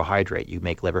overfeeding of carbohydrate. You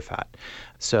make liver fat.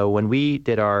 So when we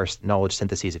did our knowledge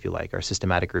syntheses, if you like, our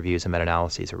systematic reviews and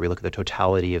meta-analyses, where we look at the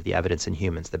totality of the evidence in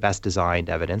humans, the best designed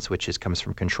evidence, which comes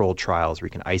from controlled trials where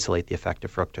you can isolate the effect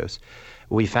of fructose,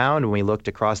 what we found when we looked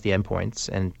across the endpoints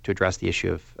and to address the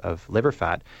issue of liver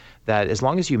fat, that as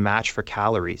long as you match for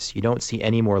calories, you don't see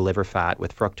any more liver fat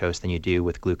with fructose than you do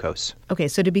with glucose. Okay,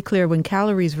 so to be clear, when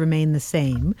calories remain the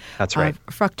same, That's right.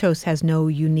 Fructose has no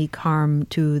unique harm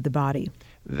to the body.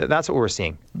 That's what we're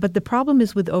seeing. But the problem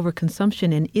is with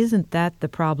overconsumption, and isn't that the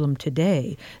problem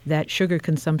today, that sugar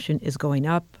consumption is going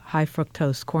up, high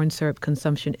fructose corn syrup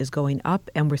consumption is going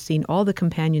up, and we're seeing all the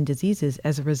companion diseases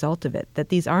as a result of it, that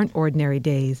these aren't ordinary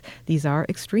days, these are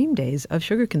extreme days of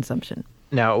sugar consumption.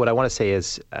 Now, what I want to say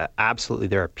is absolutely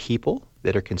there are people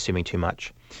that are consuming too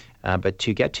much. But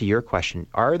to get to your question,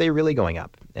 are they really going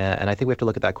up? And I think we have to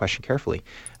look at that question carefully.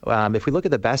 If we look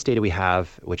at the best data we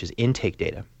have, which is intake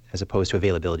data, as opposed to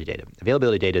availability data.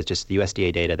 Availability data is just the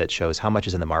USDA data that shows how much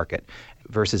is in the market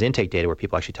versus intake data where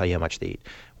people actually tell you how much they eat.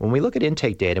 When we look at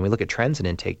intake data and we look at trends in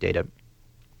intake data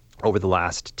over the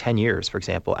last 10 years, for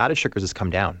example, added sugars has come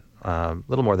down a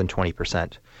little more than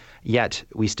 20%. Yet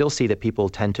we still see that people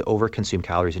tend to overconsume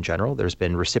calories in general. There's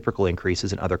been reciprocal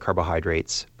increases in other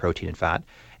carbohydrates, protein, and fat.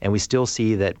 And we still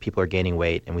see that people are gaining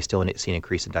weight, and we still see an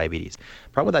increase in diabetes. The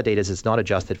problem with that data is it's not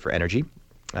adjusted for energy.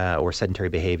 Or sedentary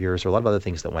behaviors, or a lot of other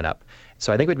things that went up.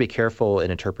 So I think we'd be careful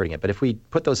in interpreting it. But if we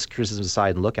put those criticisms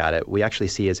aside and look at it, we actually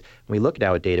see is when we look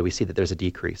now at data, we see that there's a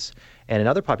decrease. And in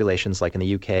other populations, like in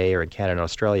the UK or in Canada and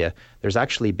Australia, there's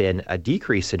actually been a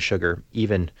decrease in sugar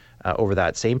even over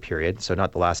that same period. So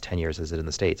not the last 10 years as it in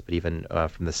the States, but even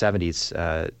from the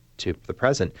 70s to the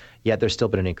present, yet there's still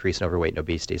been an increase in overweight and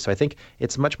obesity. So I think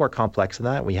it's much more complex than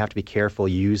that. We have to be careful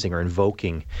using or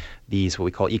invoking these what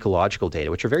we call ecological data,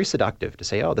 which are very seductive to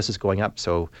say, oh, this is going up,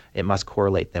 so it must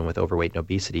correlate then with overweight and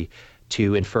obesity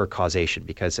to infer causation,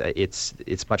 because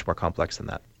it's much more complex than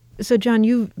that. So, John,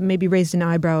 you've maybe raised an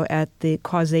eyebrow at the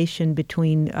causation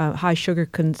between high sugar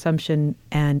consumption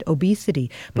and obesity.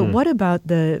 But what about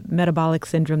the metabolic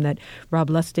syndrome that Rob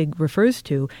Lustig refers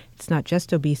to? It's not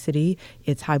just obesity,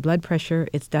 it's high blood pressure,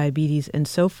 it's diabetes, and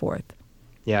so forth.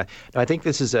 Yeah, no, I think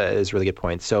this is a really good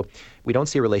point. So we don't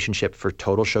see a relationship for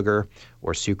total sugar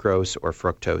or sucrose or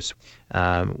fructose.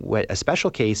 A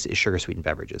special case is sugar-sweetened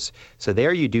beverages. So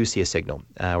there you do see a signal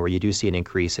where you do see an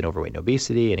increase in overweight and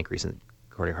obesity, an increase in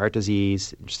coronary heart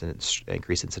disease,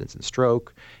 increased incidence in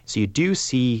stroke. So you do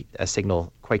see a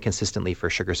signal quite consistently for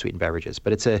sugar-sweetened beverages,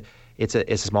 but it's a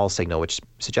small signal, which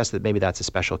suggests that maybe that's a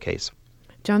special case.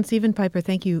 John Sievenpiper,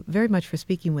 thank you very much for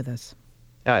speaking with us.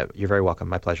 You're very welcome.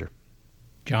 My pleasure.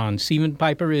 John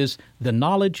Sievenpiper is the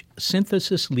Knowledge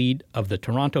Synthesis Lead of the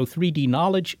Toronto 3D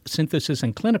Knowledge Synthesis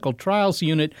and Clinical Trials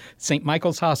Unit, St.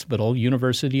 Michael's Hospital,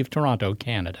 University of Toronto,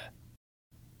 Canada.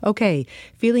 Okay,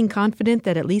 feeling confident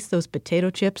that at least those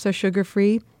potato chips are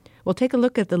sugar-free? Well, take a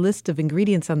look at the list of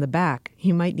ingredients on the back.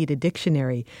 You might need a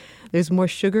dictionary. There's more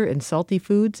sugar in salty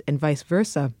foods and vice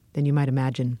versa than you might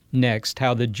imagine. Next,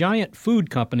 how the giant food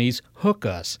companies hook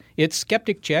us. It's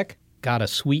Skeptic Check. Got a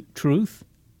sweet truth?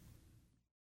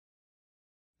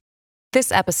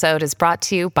 This episode is brought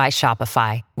to you by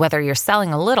Shopify. Whether you're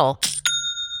selling a little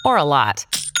or a lot,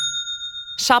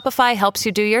 Shopify helps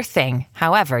you do your thing,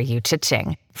 however you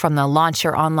cha-ching. From the launch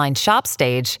your online shop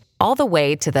stage, all the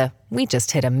way to the we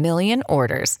just hit 1 million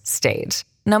orders stage.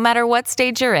 No matter what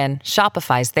stage you're in,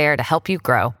 Shopify's there to help you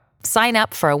grow. Sign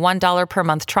up for a $1 per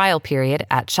month trial period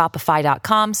at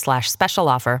shopify.com/special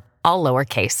offer, all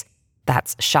lowercase.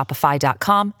 That's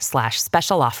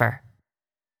shopify.com/special offer.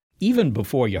 Even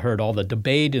before you heard all the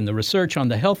debate and the research on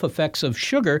the health effects of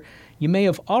sugar, you may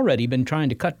have already been trying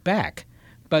to cut back.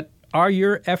 But are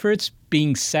your efforts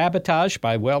being sabotaged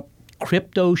by,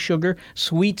 crypto sugar,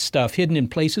 sweet stuff hidden in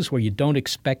places where you don't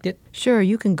expect it? Sure,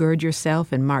 you can gird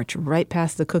yourself and march right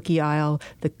past the cookie aisle,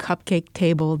 the cupcake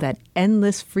table, that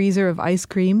endless freezer of ice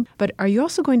cream. But are you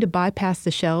also going to bypass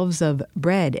the shelves of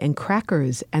bread and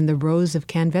crackers and the rows of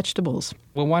canned vegetables?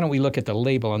 Well, why don't we look at the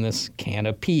label on this can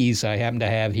of peas I happen to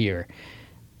have here.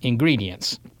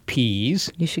 Ingredients: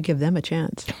 peas. You should give them a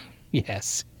chance.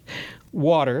 Yes.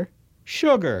 Water,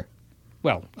 sugar.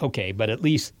 Well, okay, but at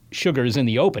least sugar is in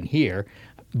the open here.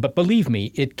 But believe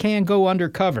me, it can go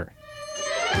undercover.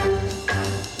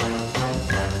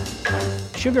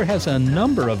 Sugar has a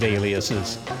number of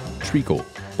aliases. Treacle,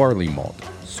 barley malt,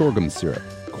 sorghum syrup,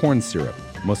 corn syrup,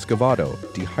 muscovado,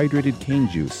 dehydrated cane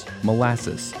juice,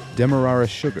 molasses, demerara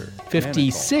sugar.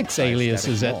 56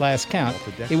 aliases at last count.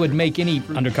 It would make any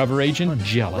undercover agent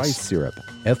jealous. Rice syrup,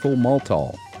 ethyl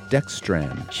maltol,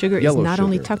 dextran. Sugar is not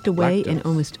only tucked away in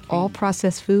almost all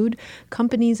processed food,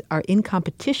 companies are in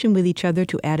competition with each other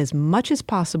to add as much as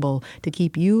possible to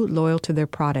keep you loyal to their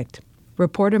product.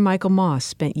 Reporter Michael Moss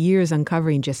spent years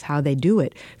uncovering just how they do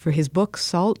it for his book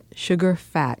Salt, Sugar,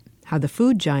 Fat, How the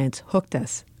Food Giants Hooked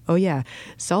Us. Oh yeah,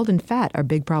 salt and fat are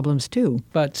big problems too.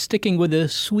 But sticking with the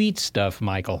sweet stuff,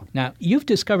 Michael. Now, you've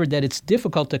discovered that it's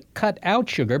difficult to cut out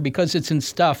sugar because it's in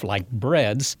stuff like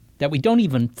breads that we don't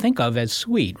even think of as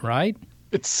sweet, right?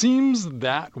 It seems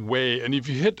that way, and if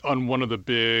you hit on one of the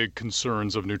big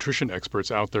concerns of nutrition experts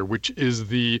out there, which is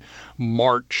the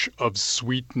march of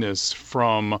sweetness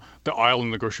from the aisle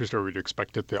in the grocery store we'd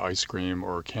expect at the ice cream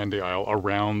or candy aisle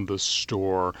around the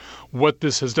store. What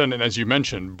this has done, and as you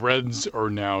mentioned, breads are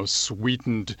now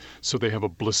sweetened, so they have a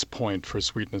bliss point for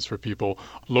sweetness for people.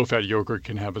 Low-fat yogurt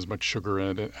can have as much sugar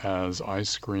in it as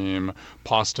ice cream.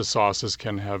 Pasta sauces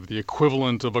can have the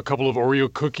equivalent of a couple of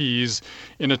Oreo cookies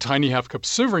in a tiny half-cup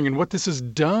serving. And what this has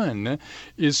done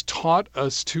is taught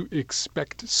us to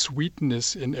expect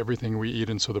sweetness in everything we eat.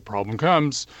 And so the problem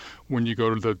comes when you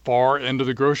go to the far end of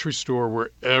the grocery store where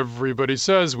everybody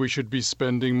says we should be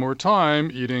spending more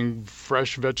time eating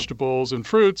fresh vegetables and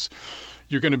fruits.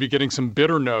 You're going to be getting some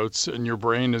bitter notes and your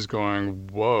brain is going,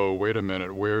 whoa, wait a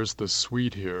minute, where's the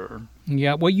sweet here?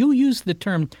 Yeah, well, you use the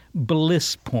term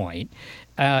bliss point.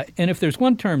 And if there's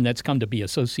one term that's come to be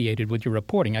associated with your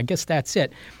reporting, I guess that's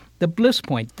it. The bliss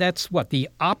point, that's what, the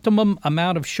optimum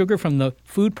amount of sugar from the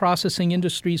food processing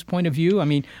industry's point of view? I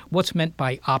mean, what's meant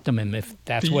by optimum if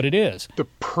that's what it is? The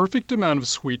perfect amount of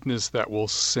sweetness that will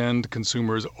send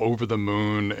consumers over the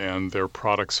moon and their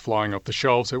products flying off the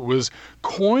shelves. It was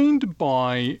coined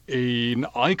by an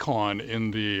icon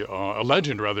a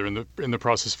legend rather, in the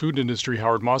processed food industry,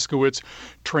 Howard Moskowitz,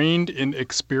 trained in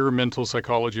experimental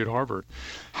psychology at Harvard.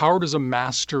 Howard is a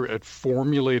master at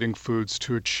formulating foods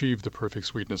to achieve the perfect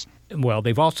sweetness. Well,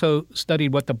 they've also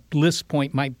studied what the bliss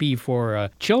point might be for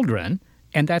children,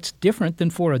 and that's different than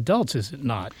for adults, is it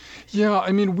not? Yeah,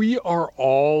 I mean, we are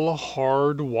all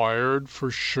hardwired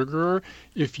for sugar.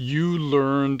 If you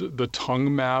learned the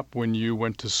tongue map when you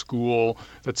went to school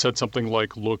that said something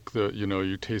like, look,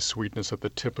 you taste sweetness at the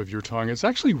tip of your tongue, it's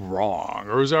actually wrong.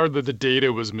 Or the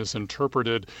data was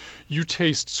misinterpreted. You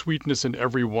taste sweetness in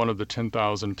every one of the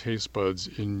 10,000 taste buds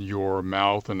in your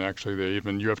mouth. And actually,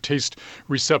 you have taste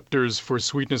receptors for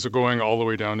sweetness going all the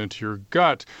way down into your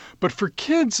gut. But for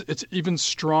kids, it's even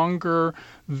stronger.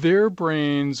 Their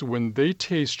brains, when they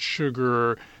taste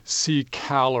sugar, see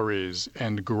calories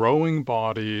and growing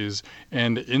bodies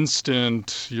and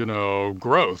instant,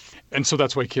 growth. And so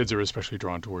that's why kids are especially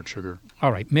drawn toward sugar.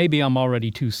 All right, maybe I'm already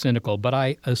too cynical, but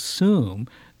I assume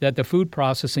that the food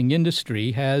processing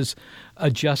industry has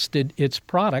adjusted its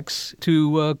products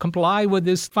to comply with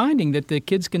this finding that the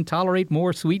kids can tolerate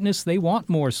more sweetness. They want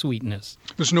more sweetness.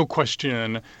 There's no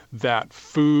question that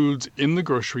foods in the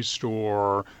grocery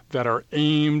store that are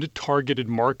aimed, targeted,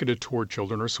 marketed toward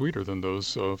children are sweeter than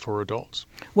those for adults.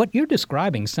 What you're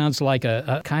describing sounds like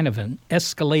a kind of an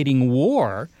escalating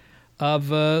war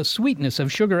of sweetness,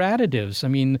 of sugar additives. I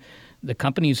mean, the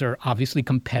companies are obviously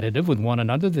competitive with one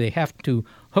another. They have to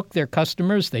hook their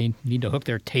customers. They need to hook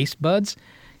their taste buds.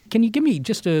 Can you give me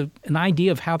just an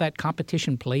idea of how that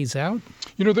competition plays out?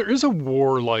 There is a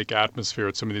war-like atmosphere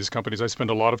at some of these companies. I spent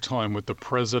a lot of time with the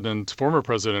former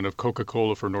president of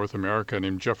Coca-Cola for North America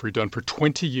named Jeffrey Dunn. For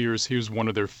 20 years, he was one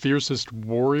of their fiercest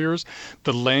warriors.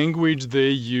 The language they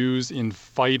use in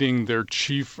fighting their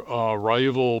chief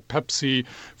rival, Pepsi,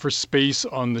 for space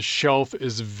on the shelf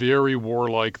is very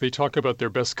warlike. They talk about their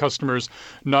best customers,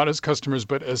 not as customers,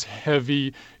 but as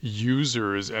heavy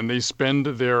users. And they spend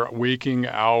their waking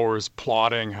hours hours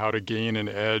plotting how to gain an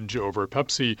edge over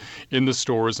Pepsi in the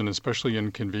stores and especially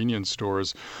in convenience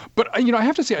stores. But, I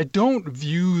have to say, I don't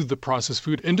view the processed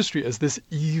food industry as this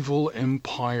evil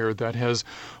empire that has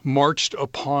marched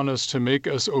upon us to make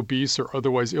us obese or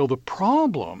otherwise ill. The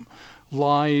problem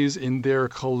lies in their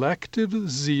collective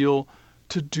zeal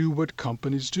to do what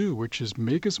companies do, which is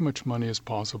make as much money as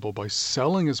possible by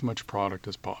selling as much product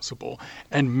as possible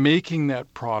and making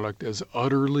that product as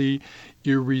utterly,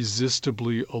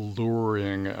 irresistibly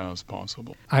alluring as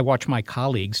possible. I watch my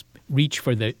colleagues reach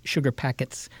for the sugar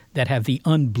packets that have the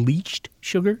unbleached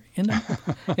sugar in them.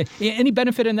 Any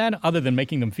benefit in that other than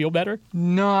making them feel better?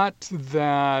 Not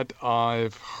that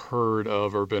I've heard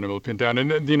of or been able to pin down. And,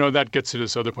 that gets to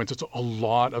this other point. It's a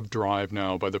lot of drive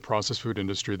now by the processed food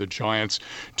industry, the giants,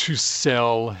 to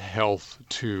sell health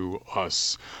to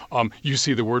us. You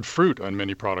see the word fruit on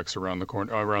many products around the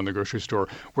grocery store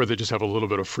where they just have a little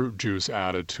bit of fruit juice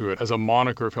added to it as a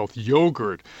moniker of health.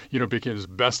 Yogurt, became the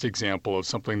best example of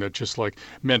something that just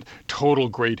meant total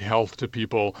great health to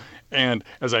people. And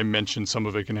as I mentioned, some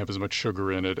of it can have as much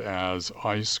sugar in it as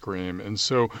ice cream. And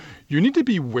so you need to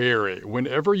be wary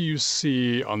whenever you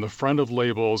see on the front of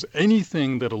labels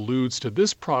anything that alludes to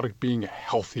this product being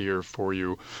healthier for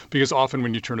you, because often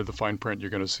when you turn to the fine print, you're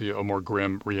going to see a more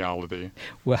grim reality.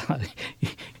 Well,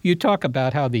 you talk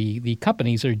about how the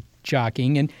companies are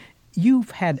jockeying, and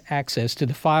you've had access to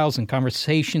the files and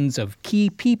conversations of key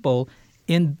people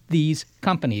in these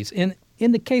companies. In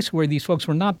the case where these folks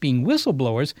were not being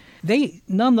whistleblowers, they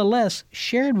nonetheless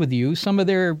shared with you some of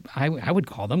their, I would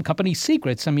call them, company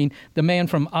secrets. I mean, the man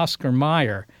from Oscar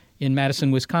Mayer in Madison,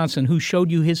 Wisconsin, who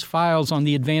showed you his files on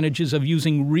the advantages of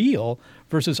using real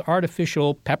versus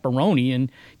artificial pepperoni in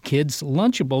kids'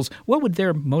 Lunchables. What would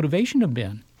their motivation have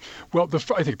been? Well,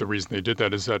 I think the reason they did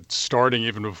that is that starting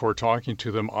even before talking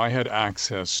to them, I had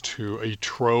access to a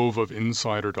trove of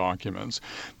insider documents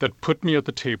that put me at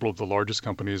the table of the largest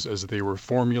companies as they were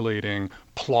formulating,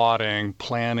 plotting,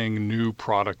 planning new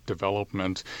product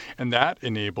development. And that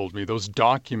enabled me, those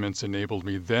documents enabled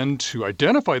me then to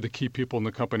identify the key people in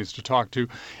the companies to talk to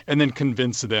and then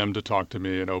convince them to talk to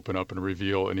me and open up and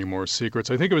reveal any more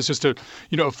secrets. I think it was just a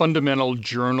fundamental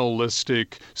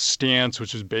journalistic stance,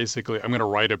 which is basically, I'm going to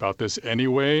write about this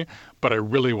anyway, but I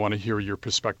really want to hear your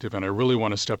perspective and I really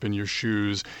want to step in your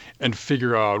shoes and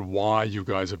figure out why you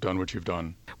guys have done what you've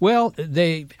done. Well,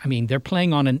 they're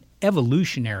playing on an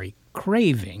evolutionary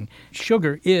craving.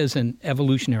 Sugar is an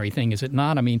evolutionary thing, is it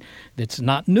not? I mean, it's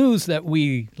not news that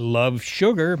we love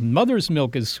sugar. Mother's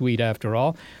milk is sweet after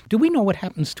all. Do we know what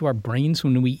happens to our brains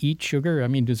when we eat sugar? I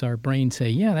mean, does our brain say,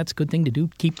 yeah, that's a good thing to do,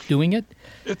 keep doing it?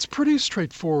 It's pretty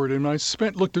straightforward. And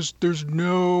there's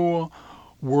no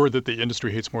word that the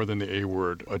industry hates more than the A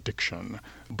word, addiction.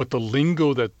 But the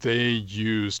lingo that they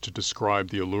use to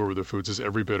describe the allure of the foods is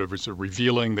every bit of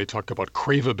revealing. They talk about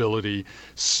craveability,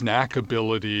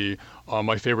 snackability.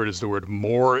 My favorite is the word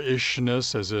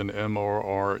more-ishness, as in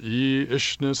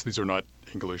M-O-R-E-ishness. These are not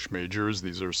English majors.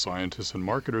 These are scientists and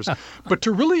marketers. But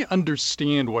to really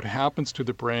understand what happens to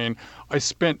the brain, I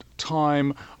spent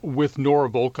time with Nora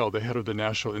Volkow, the head of the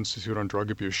National Institute on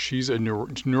Drug Abuse. She's a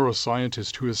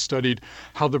neuroscientist who has studied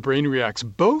how the brain reacts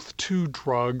both to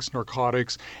drugs,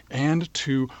 narcotics, and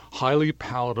to highly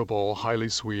palatable, highly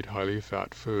sweet, highly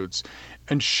fat foods.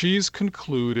 And she's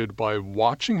concluded by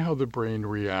watching how the brain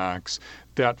reacts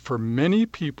that for many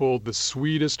people, the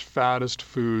sweetest, fattest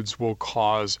foods will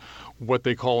cause what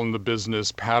they call in the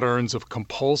business patterns of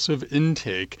compulsive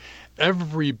intake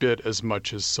every bit as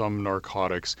much as some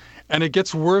narcotics. And it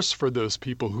gets worse for those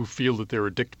people who feel that they're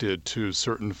addicted to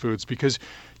certain foods because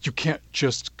you can't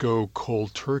just go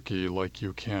cold turkey like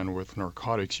you can with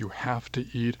narcotics. You have to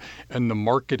eat, and the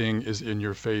marketing is in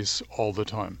your face all the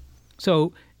time.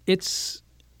 So it's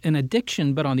an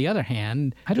addiction, but on the other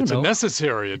hand, I don't know. It's a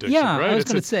necessary addiction, yeah, right? I was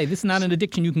going to say, this is not an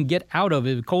addiction you can get out of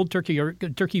it. Cold turkey or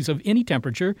turkeys of any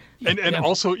temperature. And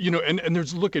also, and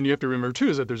there's, and you have to remember too,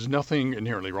 is that there's nothing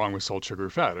inherently wrong with salt, sugar,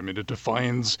 fat. I mean, it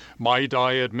defines my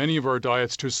diet, many of our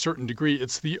diets to a certain degree.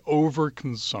 It's the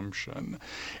overconsumption.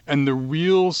 And the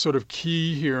real sort of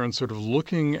key here in sort of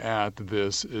looking at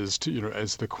this is to,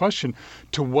 as the question,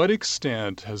 to what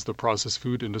extent has the processed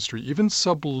food industry, even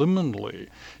subliminally,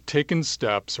 taken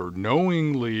steps or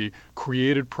knowingly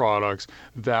created products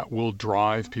that will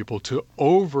drive people to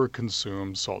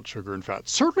overconsume salt, sugar, and fat.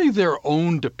 Certainly their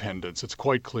own dependence, it's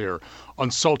quite clear, on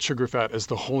salt, sugar, fat as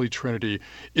the Holy Trinity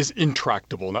is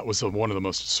intractable. And that was one of the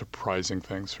most surprising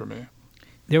things for me.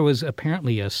 There was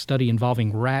apparently a study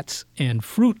involving rats and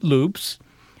Fruit Loops,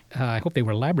 I hope they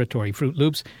were laboratory Fruit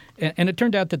Loops. And it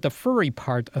turned out that the furry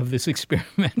part of this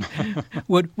experiment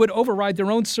would override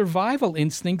their own survival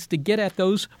instincts to get at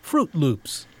those Fruit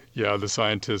Loops. Yeah, the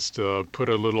scientists put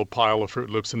a little pile of Fruit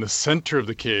Loops in the center of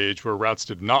the cage where rats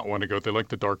did not want to go. They liked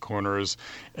the dark corners,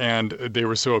 and they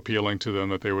were so appealing to them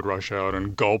that they would rush out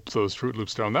and gulp those Fruit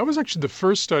Loops down. That was actually the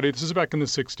first study. This is back in the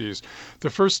 60s. The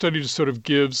first study to sort of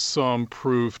give some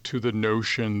proof to the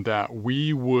notion that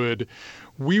we would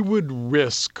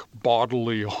risk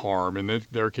bodily harm, in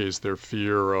their case, their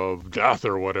fear of death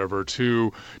or whatever,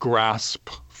 to grasp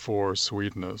for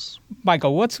sweetness.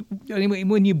 Michael,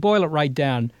 when you boil it right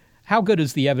down, how good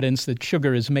is the evidence that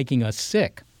sugar is making us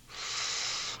sick?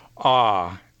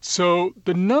 So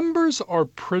the numbers are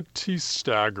pretty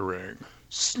staggering.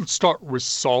 Let's start with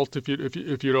salt, if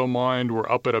you don't mind. We're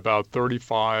up at about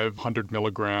 3,500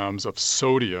 milligrams of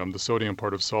sodium, the sodium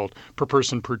part of salt, per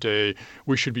person per day.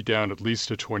 We should be down at least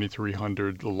to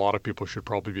 2,300. A lot of people should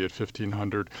probably be at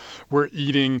 1,500. We're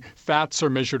eating, fats are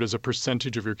measured as a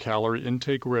percentage of your calorie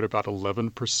intake. We're at about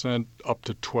 11%, up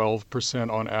to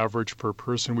 12% on average per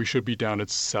person. We should be down at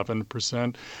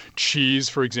 7%. Cheese,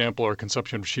 for example, our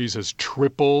consumption of cheese has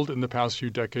tripled in the past few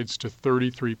decades to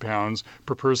 33 pounds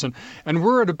per person. And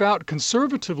we're at about,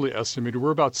 conservatively estimated, we're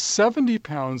about 70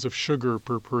 pounds of sugar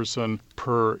per person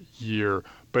per year.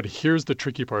 But here's the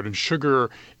tricky part, and sugar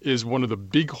is one of the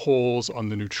big holes on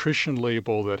the nutrition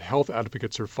label that health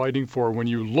advocates are fighting for. When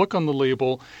you look on the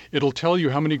label, it'll tell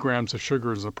you how many grams of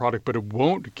sugar is in the product, but it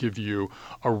won't give you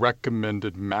a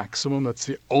recommended maximum. That's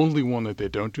the only one that they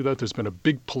don't do that. There's been a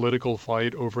big political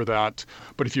fight over that.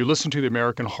 But if you listen to the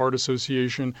American Heart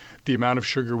Association, the amount of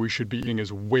sugar we should be eating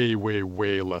is way, way,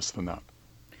 way less than that.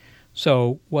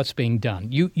 So what's being done?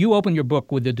 You open your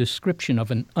book with a description of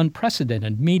an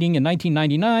unprecedented meeting in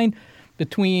 1999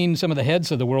 between some of the heads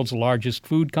of the world's largest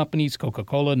food companies,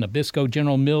 Coca-Cola, Nabisco,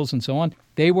 General Mills, and so on.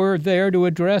 They were there to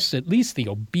address at least the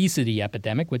obesity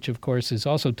epidemic, which, of course, is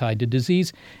also tied to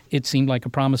disease. It seemed like a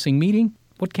promising meeting.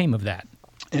 What came of that?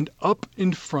 And up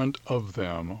in front of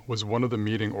them was one of the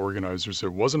meeting organizers.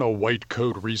 It wasn't a white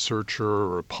coat researcher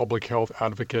or a public health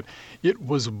advocate. It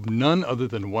was none other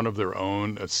than one of their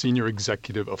own, a senior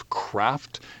executive of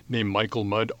Kraft named Michael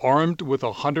Mudd, armed with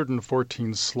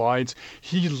 114 slides.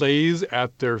 He lays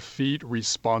at their feet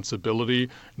responsibility,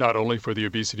 not only for the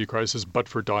obesity crisis, but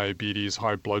for diabetes,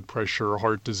 high blood pressure,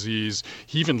 heart disease.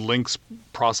 He even links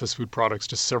processed food products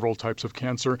to several types of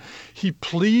cancer. He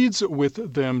pleads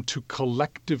with them to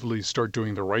collectively start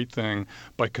doing the right thing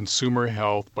by consumer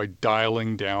health, by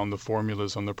dialing down the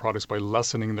formulas on the products, by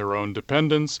lessening their own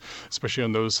dependence, especially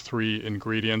on those three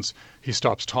ingredients. He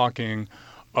stops talking.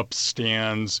 Up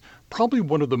stands probably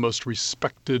one of the most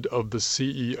respected of the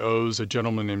CEOs, a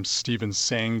gentleman named Stephen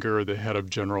Sanger, the head of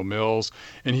General Mills,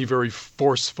 and he very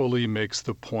forcefully makes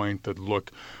the point that,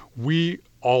 look, we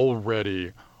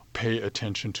already pay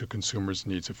attention to consumers'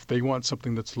 needs. If they want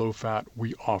something that's low fat,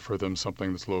 we offer them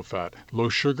something that's low fat. Low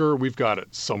sugar, we've got it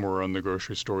somewhere in the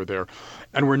grocery store there.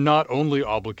 And we're not only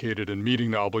obligated in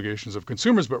meeting the obligations of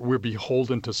consumers, but we're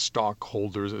beholden to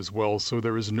stockholders as well. So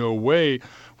there is no way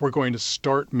we're going to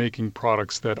start making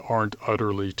products that aren't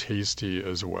utterly tasty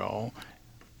as well.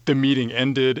 The meeting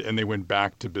ended and they went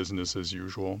back to business as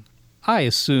usual. I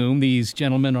assume these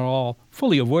gentlemen are all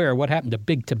fully aware of what happened to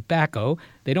big tobacco.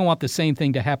 They don't want the same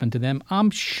thing to happen to them,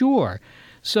 I'm sure.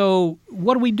 So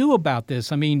what do we do about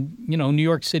this? I mean, New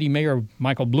York City Mayor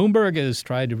Michael Bloomberg has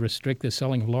tried to restrict the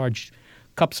selling of large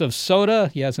cups of soda.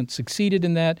 He hasn't succeeded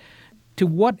in that. To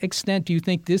what extent do you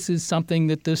think this is something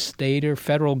that the state or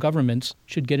federal governments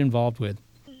should get involved with?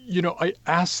 I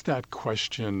asked that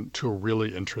question to a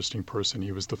really interesting person.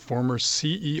 He was the former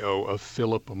CEO of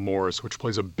Philip Morris, which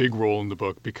plays a big role in the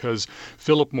book because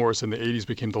Philip Morris in the 80s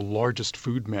became the largest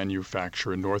food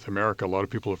manufacturer in North America. A lot of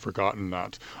people have forgotten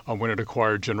that when it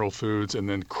acquired General Foods and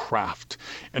then Kraft.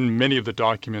 And many of the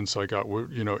documents I got were,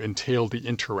 entailed the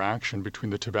interaction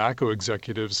between the tobacco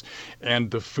executives and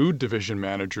the food division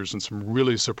managers, and some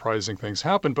really surprising things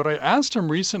happened. But I asked him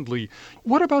recently,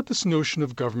 what about this notion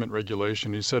of government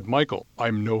regulation? He said, Michael,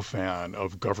 I'm no fan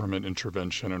of government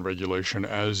intervention and regulation,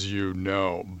 as you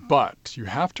know, but you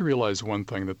have to realize one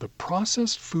thing, that the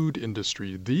processed food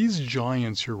industry, these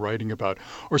giants you're writing about,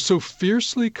 are so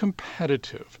fiercely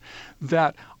competitive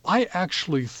that I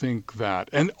actually think that,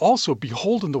 and also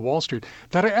beholden to Wall Street,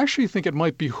 that I actually think it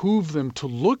might behoove them to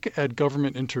look at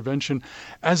government intervention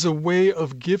as a way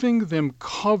of giving them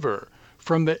cover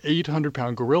from the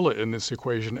 800-pound gorilla in this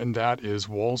equation, and that is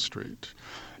Wall Street.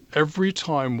 every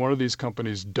time one of these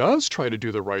companies does try to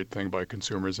do the right thing by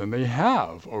consumers, and they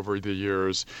have over the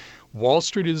years, Wall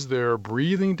Street is there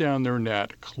breathing down their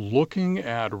neck, looking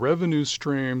at revenue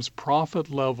streams, profit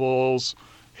levels.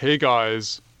 Hey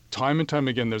guys, time and time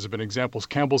again, there's been examples.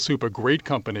 Campbell's Soup, a great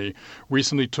company,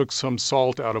 recently took some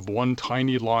salt out of one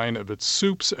tiny line of its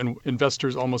soups, and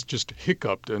investors almost just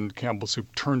hiccuped, and Campbell's Soup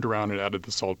turned around and added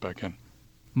the salt back in.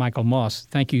 Michael Moss,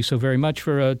 thank you so very much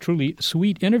for a truly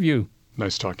sweet interview.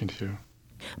 Nice talking to you.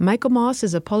 Michael Moss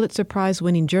is a Pulitzer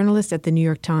Prize-winning journalist at the New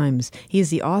York Times. He is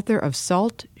the author of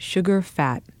Salt, Sugar,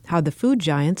 Fat: How the Food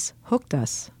Giants Hooked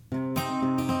Us.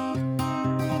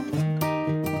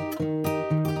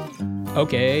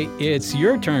 Okay, it's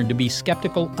your turn to be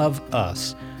skeptical of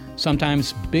us.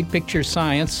 Sometimes big picture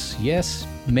science, yes,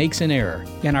 makes an error,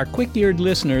 and our quick-eared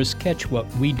listeners catch what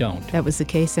we don't. That was the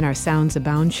case in our Sounds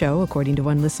Abound show, according to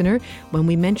one listener, when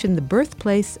we mentioned the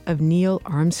birthplace of Neil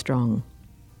Armstrong.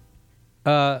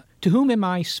 To whom am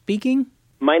I speaking?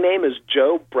 My name is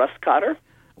Joe Bruscotter.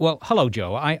 Well, hello,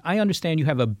 Joe. I understand you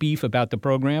have a beef about the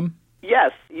program.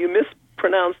 Yes, you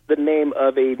mispronounced the name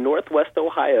of a Northwest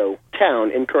Ohio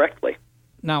town incorrectly.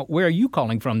 Now, where are you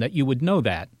calling from that you would know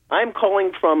that? I'm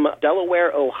calling from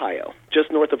Delaware, Ohio, just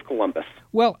north of Columbus.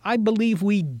 Well, I believe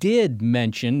we did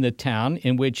mention the town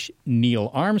in which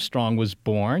Neil Armstrong was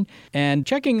born. And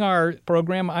checking our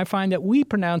program, I find that we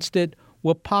pronounced it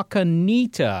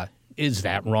Wapakoneta. Is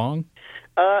that wrong?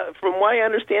 From what I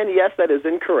understand, yes, that is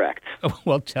incorrect.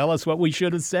 Well, tell us what we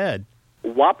should have said.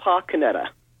 Wapakoneta.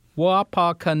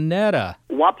 Wapakoneta.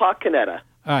 Wapakoneta.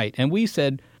 All right, and we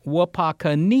said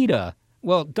Wapakoneta.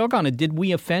 Well, doggone it, did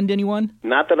we offend anyone?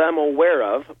 Not that I'm aware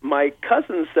of. My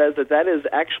cousin says that is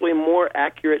actually more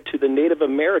accurate to the Native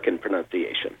American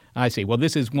pronunciation. I see. Well,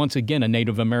 this is once again a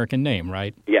Native American name,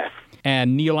 right? Yes.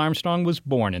 And Neil Armstrong was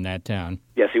born in that town.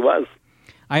 Yes, he was.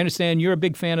 I understand you're a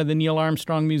big fan of the Neil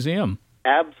Armstrong Museum.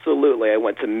 Absolutely. I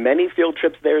went to many field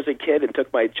trips there as a kid and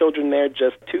took my children there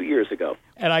just 2 years ago.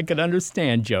 And I could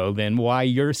understand, Joe, then why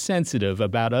you're sensitive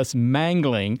about us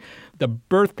mangling the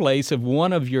birthplace of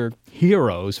one of your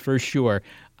heroes, for sure.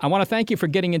 I want to thank you for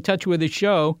getting in touch with the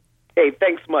show. Hey,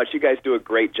 thanks much. You guys do a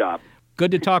great job. Good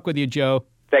to talk with you, Joe.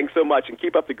 Thanks so much, and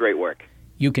keep up the great work.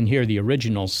 You can hear the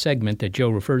original segment that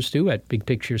Joe refers to at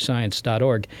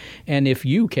bigpicturescience.org. And if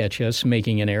you catch us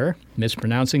making an error,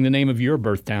 mispronouncing the name of your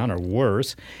birth town or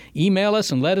worse, email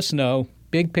us and let us know,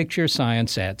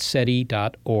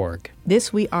 bigpicturescience@seti.org.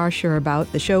 This we are sure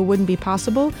about. The show wouldn't be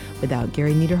possible without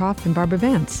Gary Niederhoff and Barbara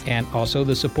Vance. And also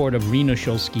the support of Rena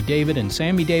Shulsky-David and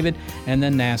Sammy David and the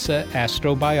NASA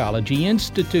Astrobiology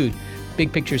Institute.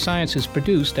 Big Picture Science is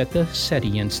produced at the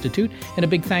SETI Institute. And a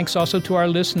big thanks also to our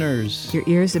listeners. Your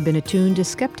ears have been attuned to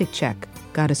Skeptic Check.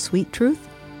 Got a sweet truth?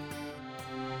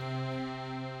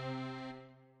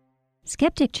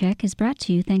 Skeptic Check is brought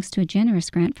to you thanks to a generous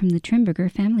grant from the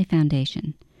Trimberger Family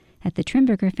Foundation. At the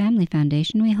Trimberger Family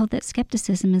Foundation, we hold that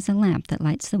skepticism is a lamp that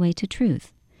lights the way to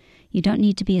truth. You don't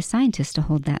need to be a scientist to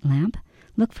hold that lamp.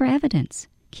 Look for evidence.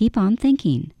 Keep on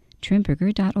thinking.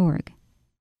 Trimberger.org.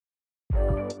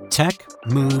 Tech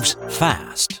moves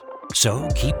fast, so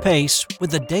keep pace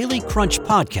with the Daily Crunch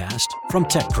podcast from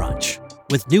TechCrunch.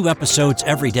 With new episodes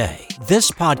every day,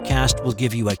 this podcast will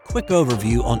give you a quick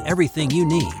overview on everything you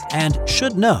need and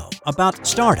should know about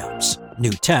startups,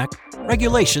 new tech,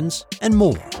 regulations, and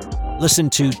more. Listen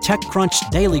to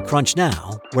TechCrunch Daily Crunch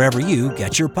now, wherever you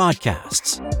get your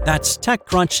podcasts. That's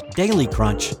TechCrunch Daily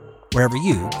Crunch, wherever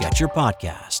you get your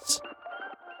podcasts.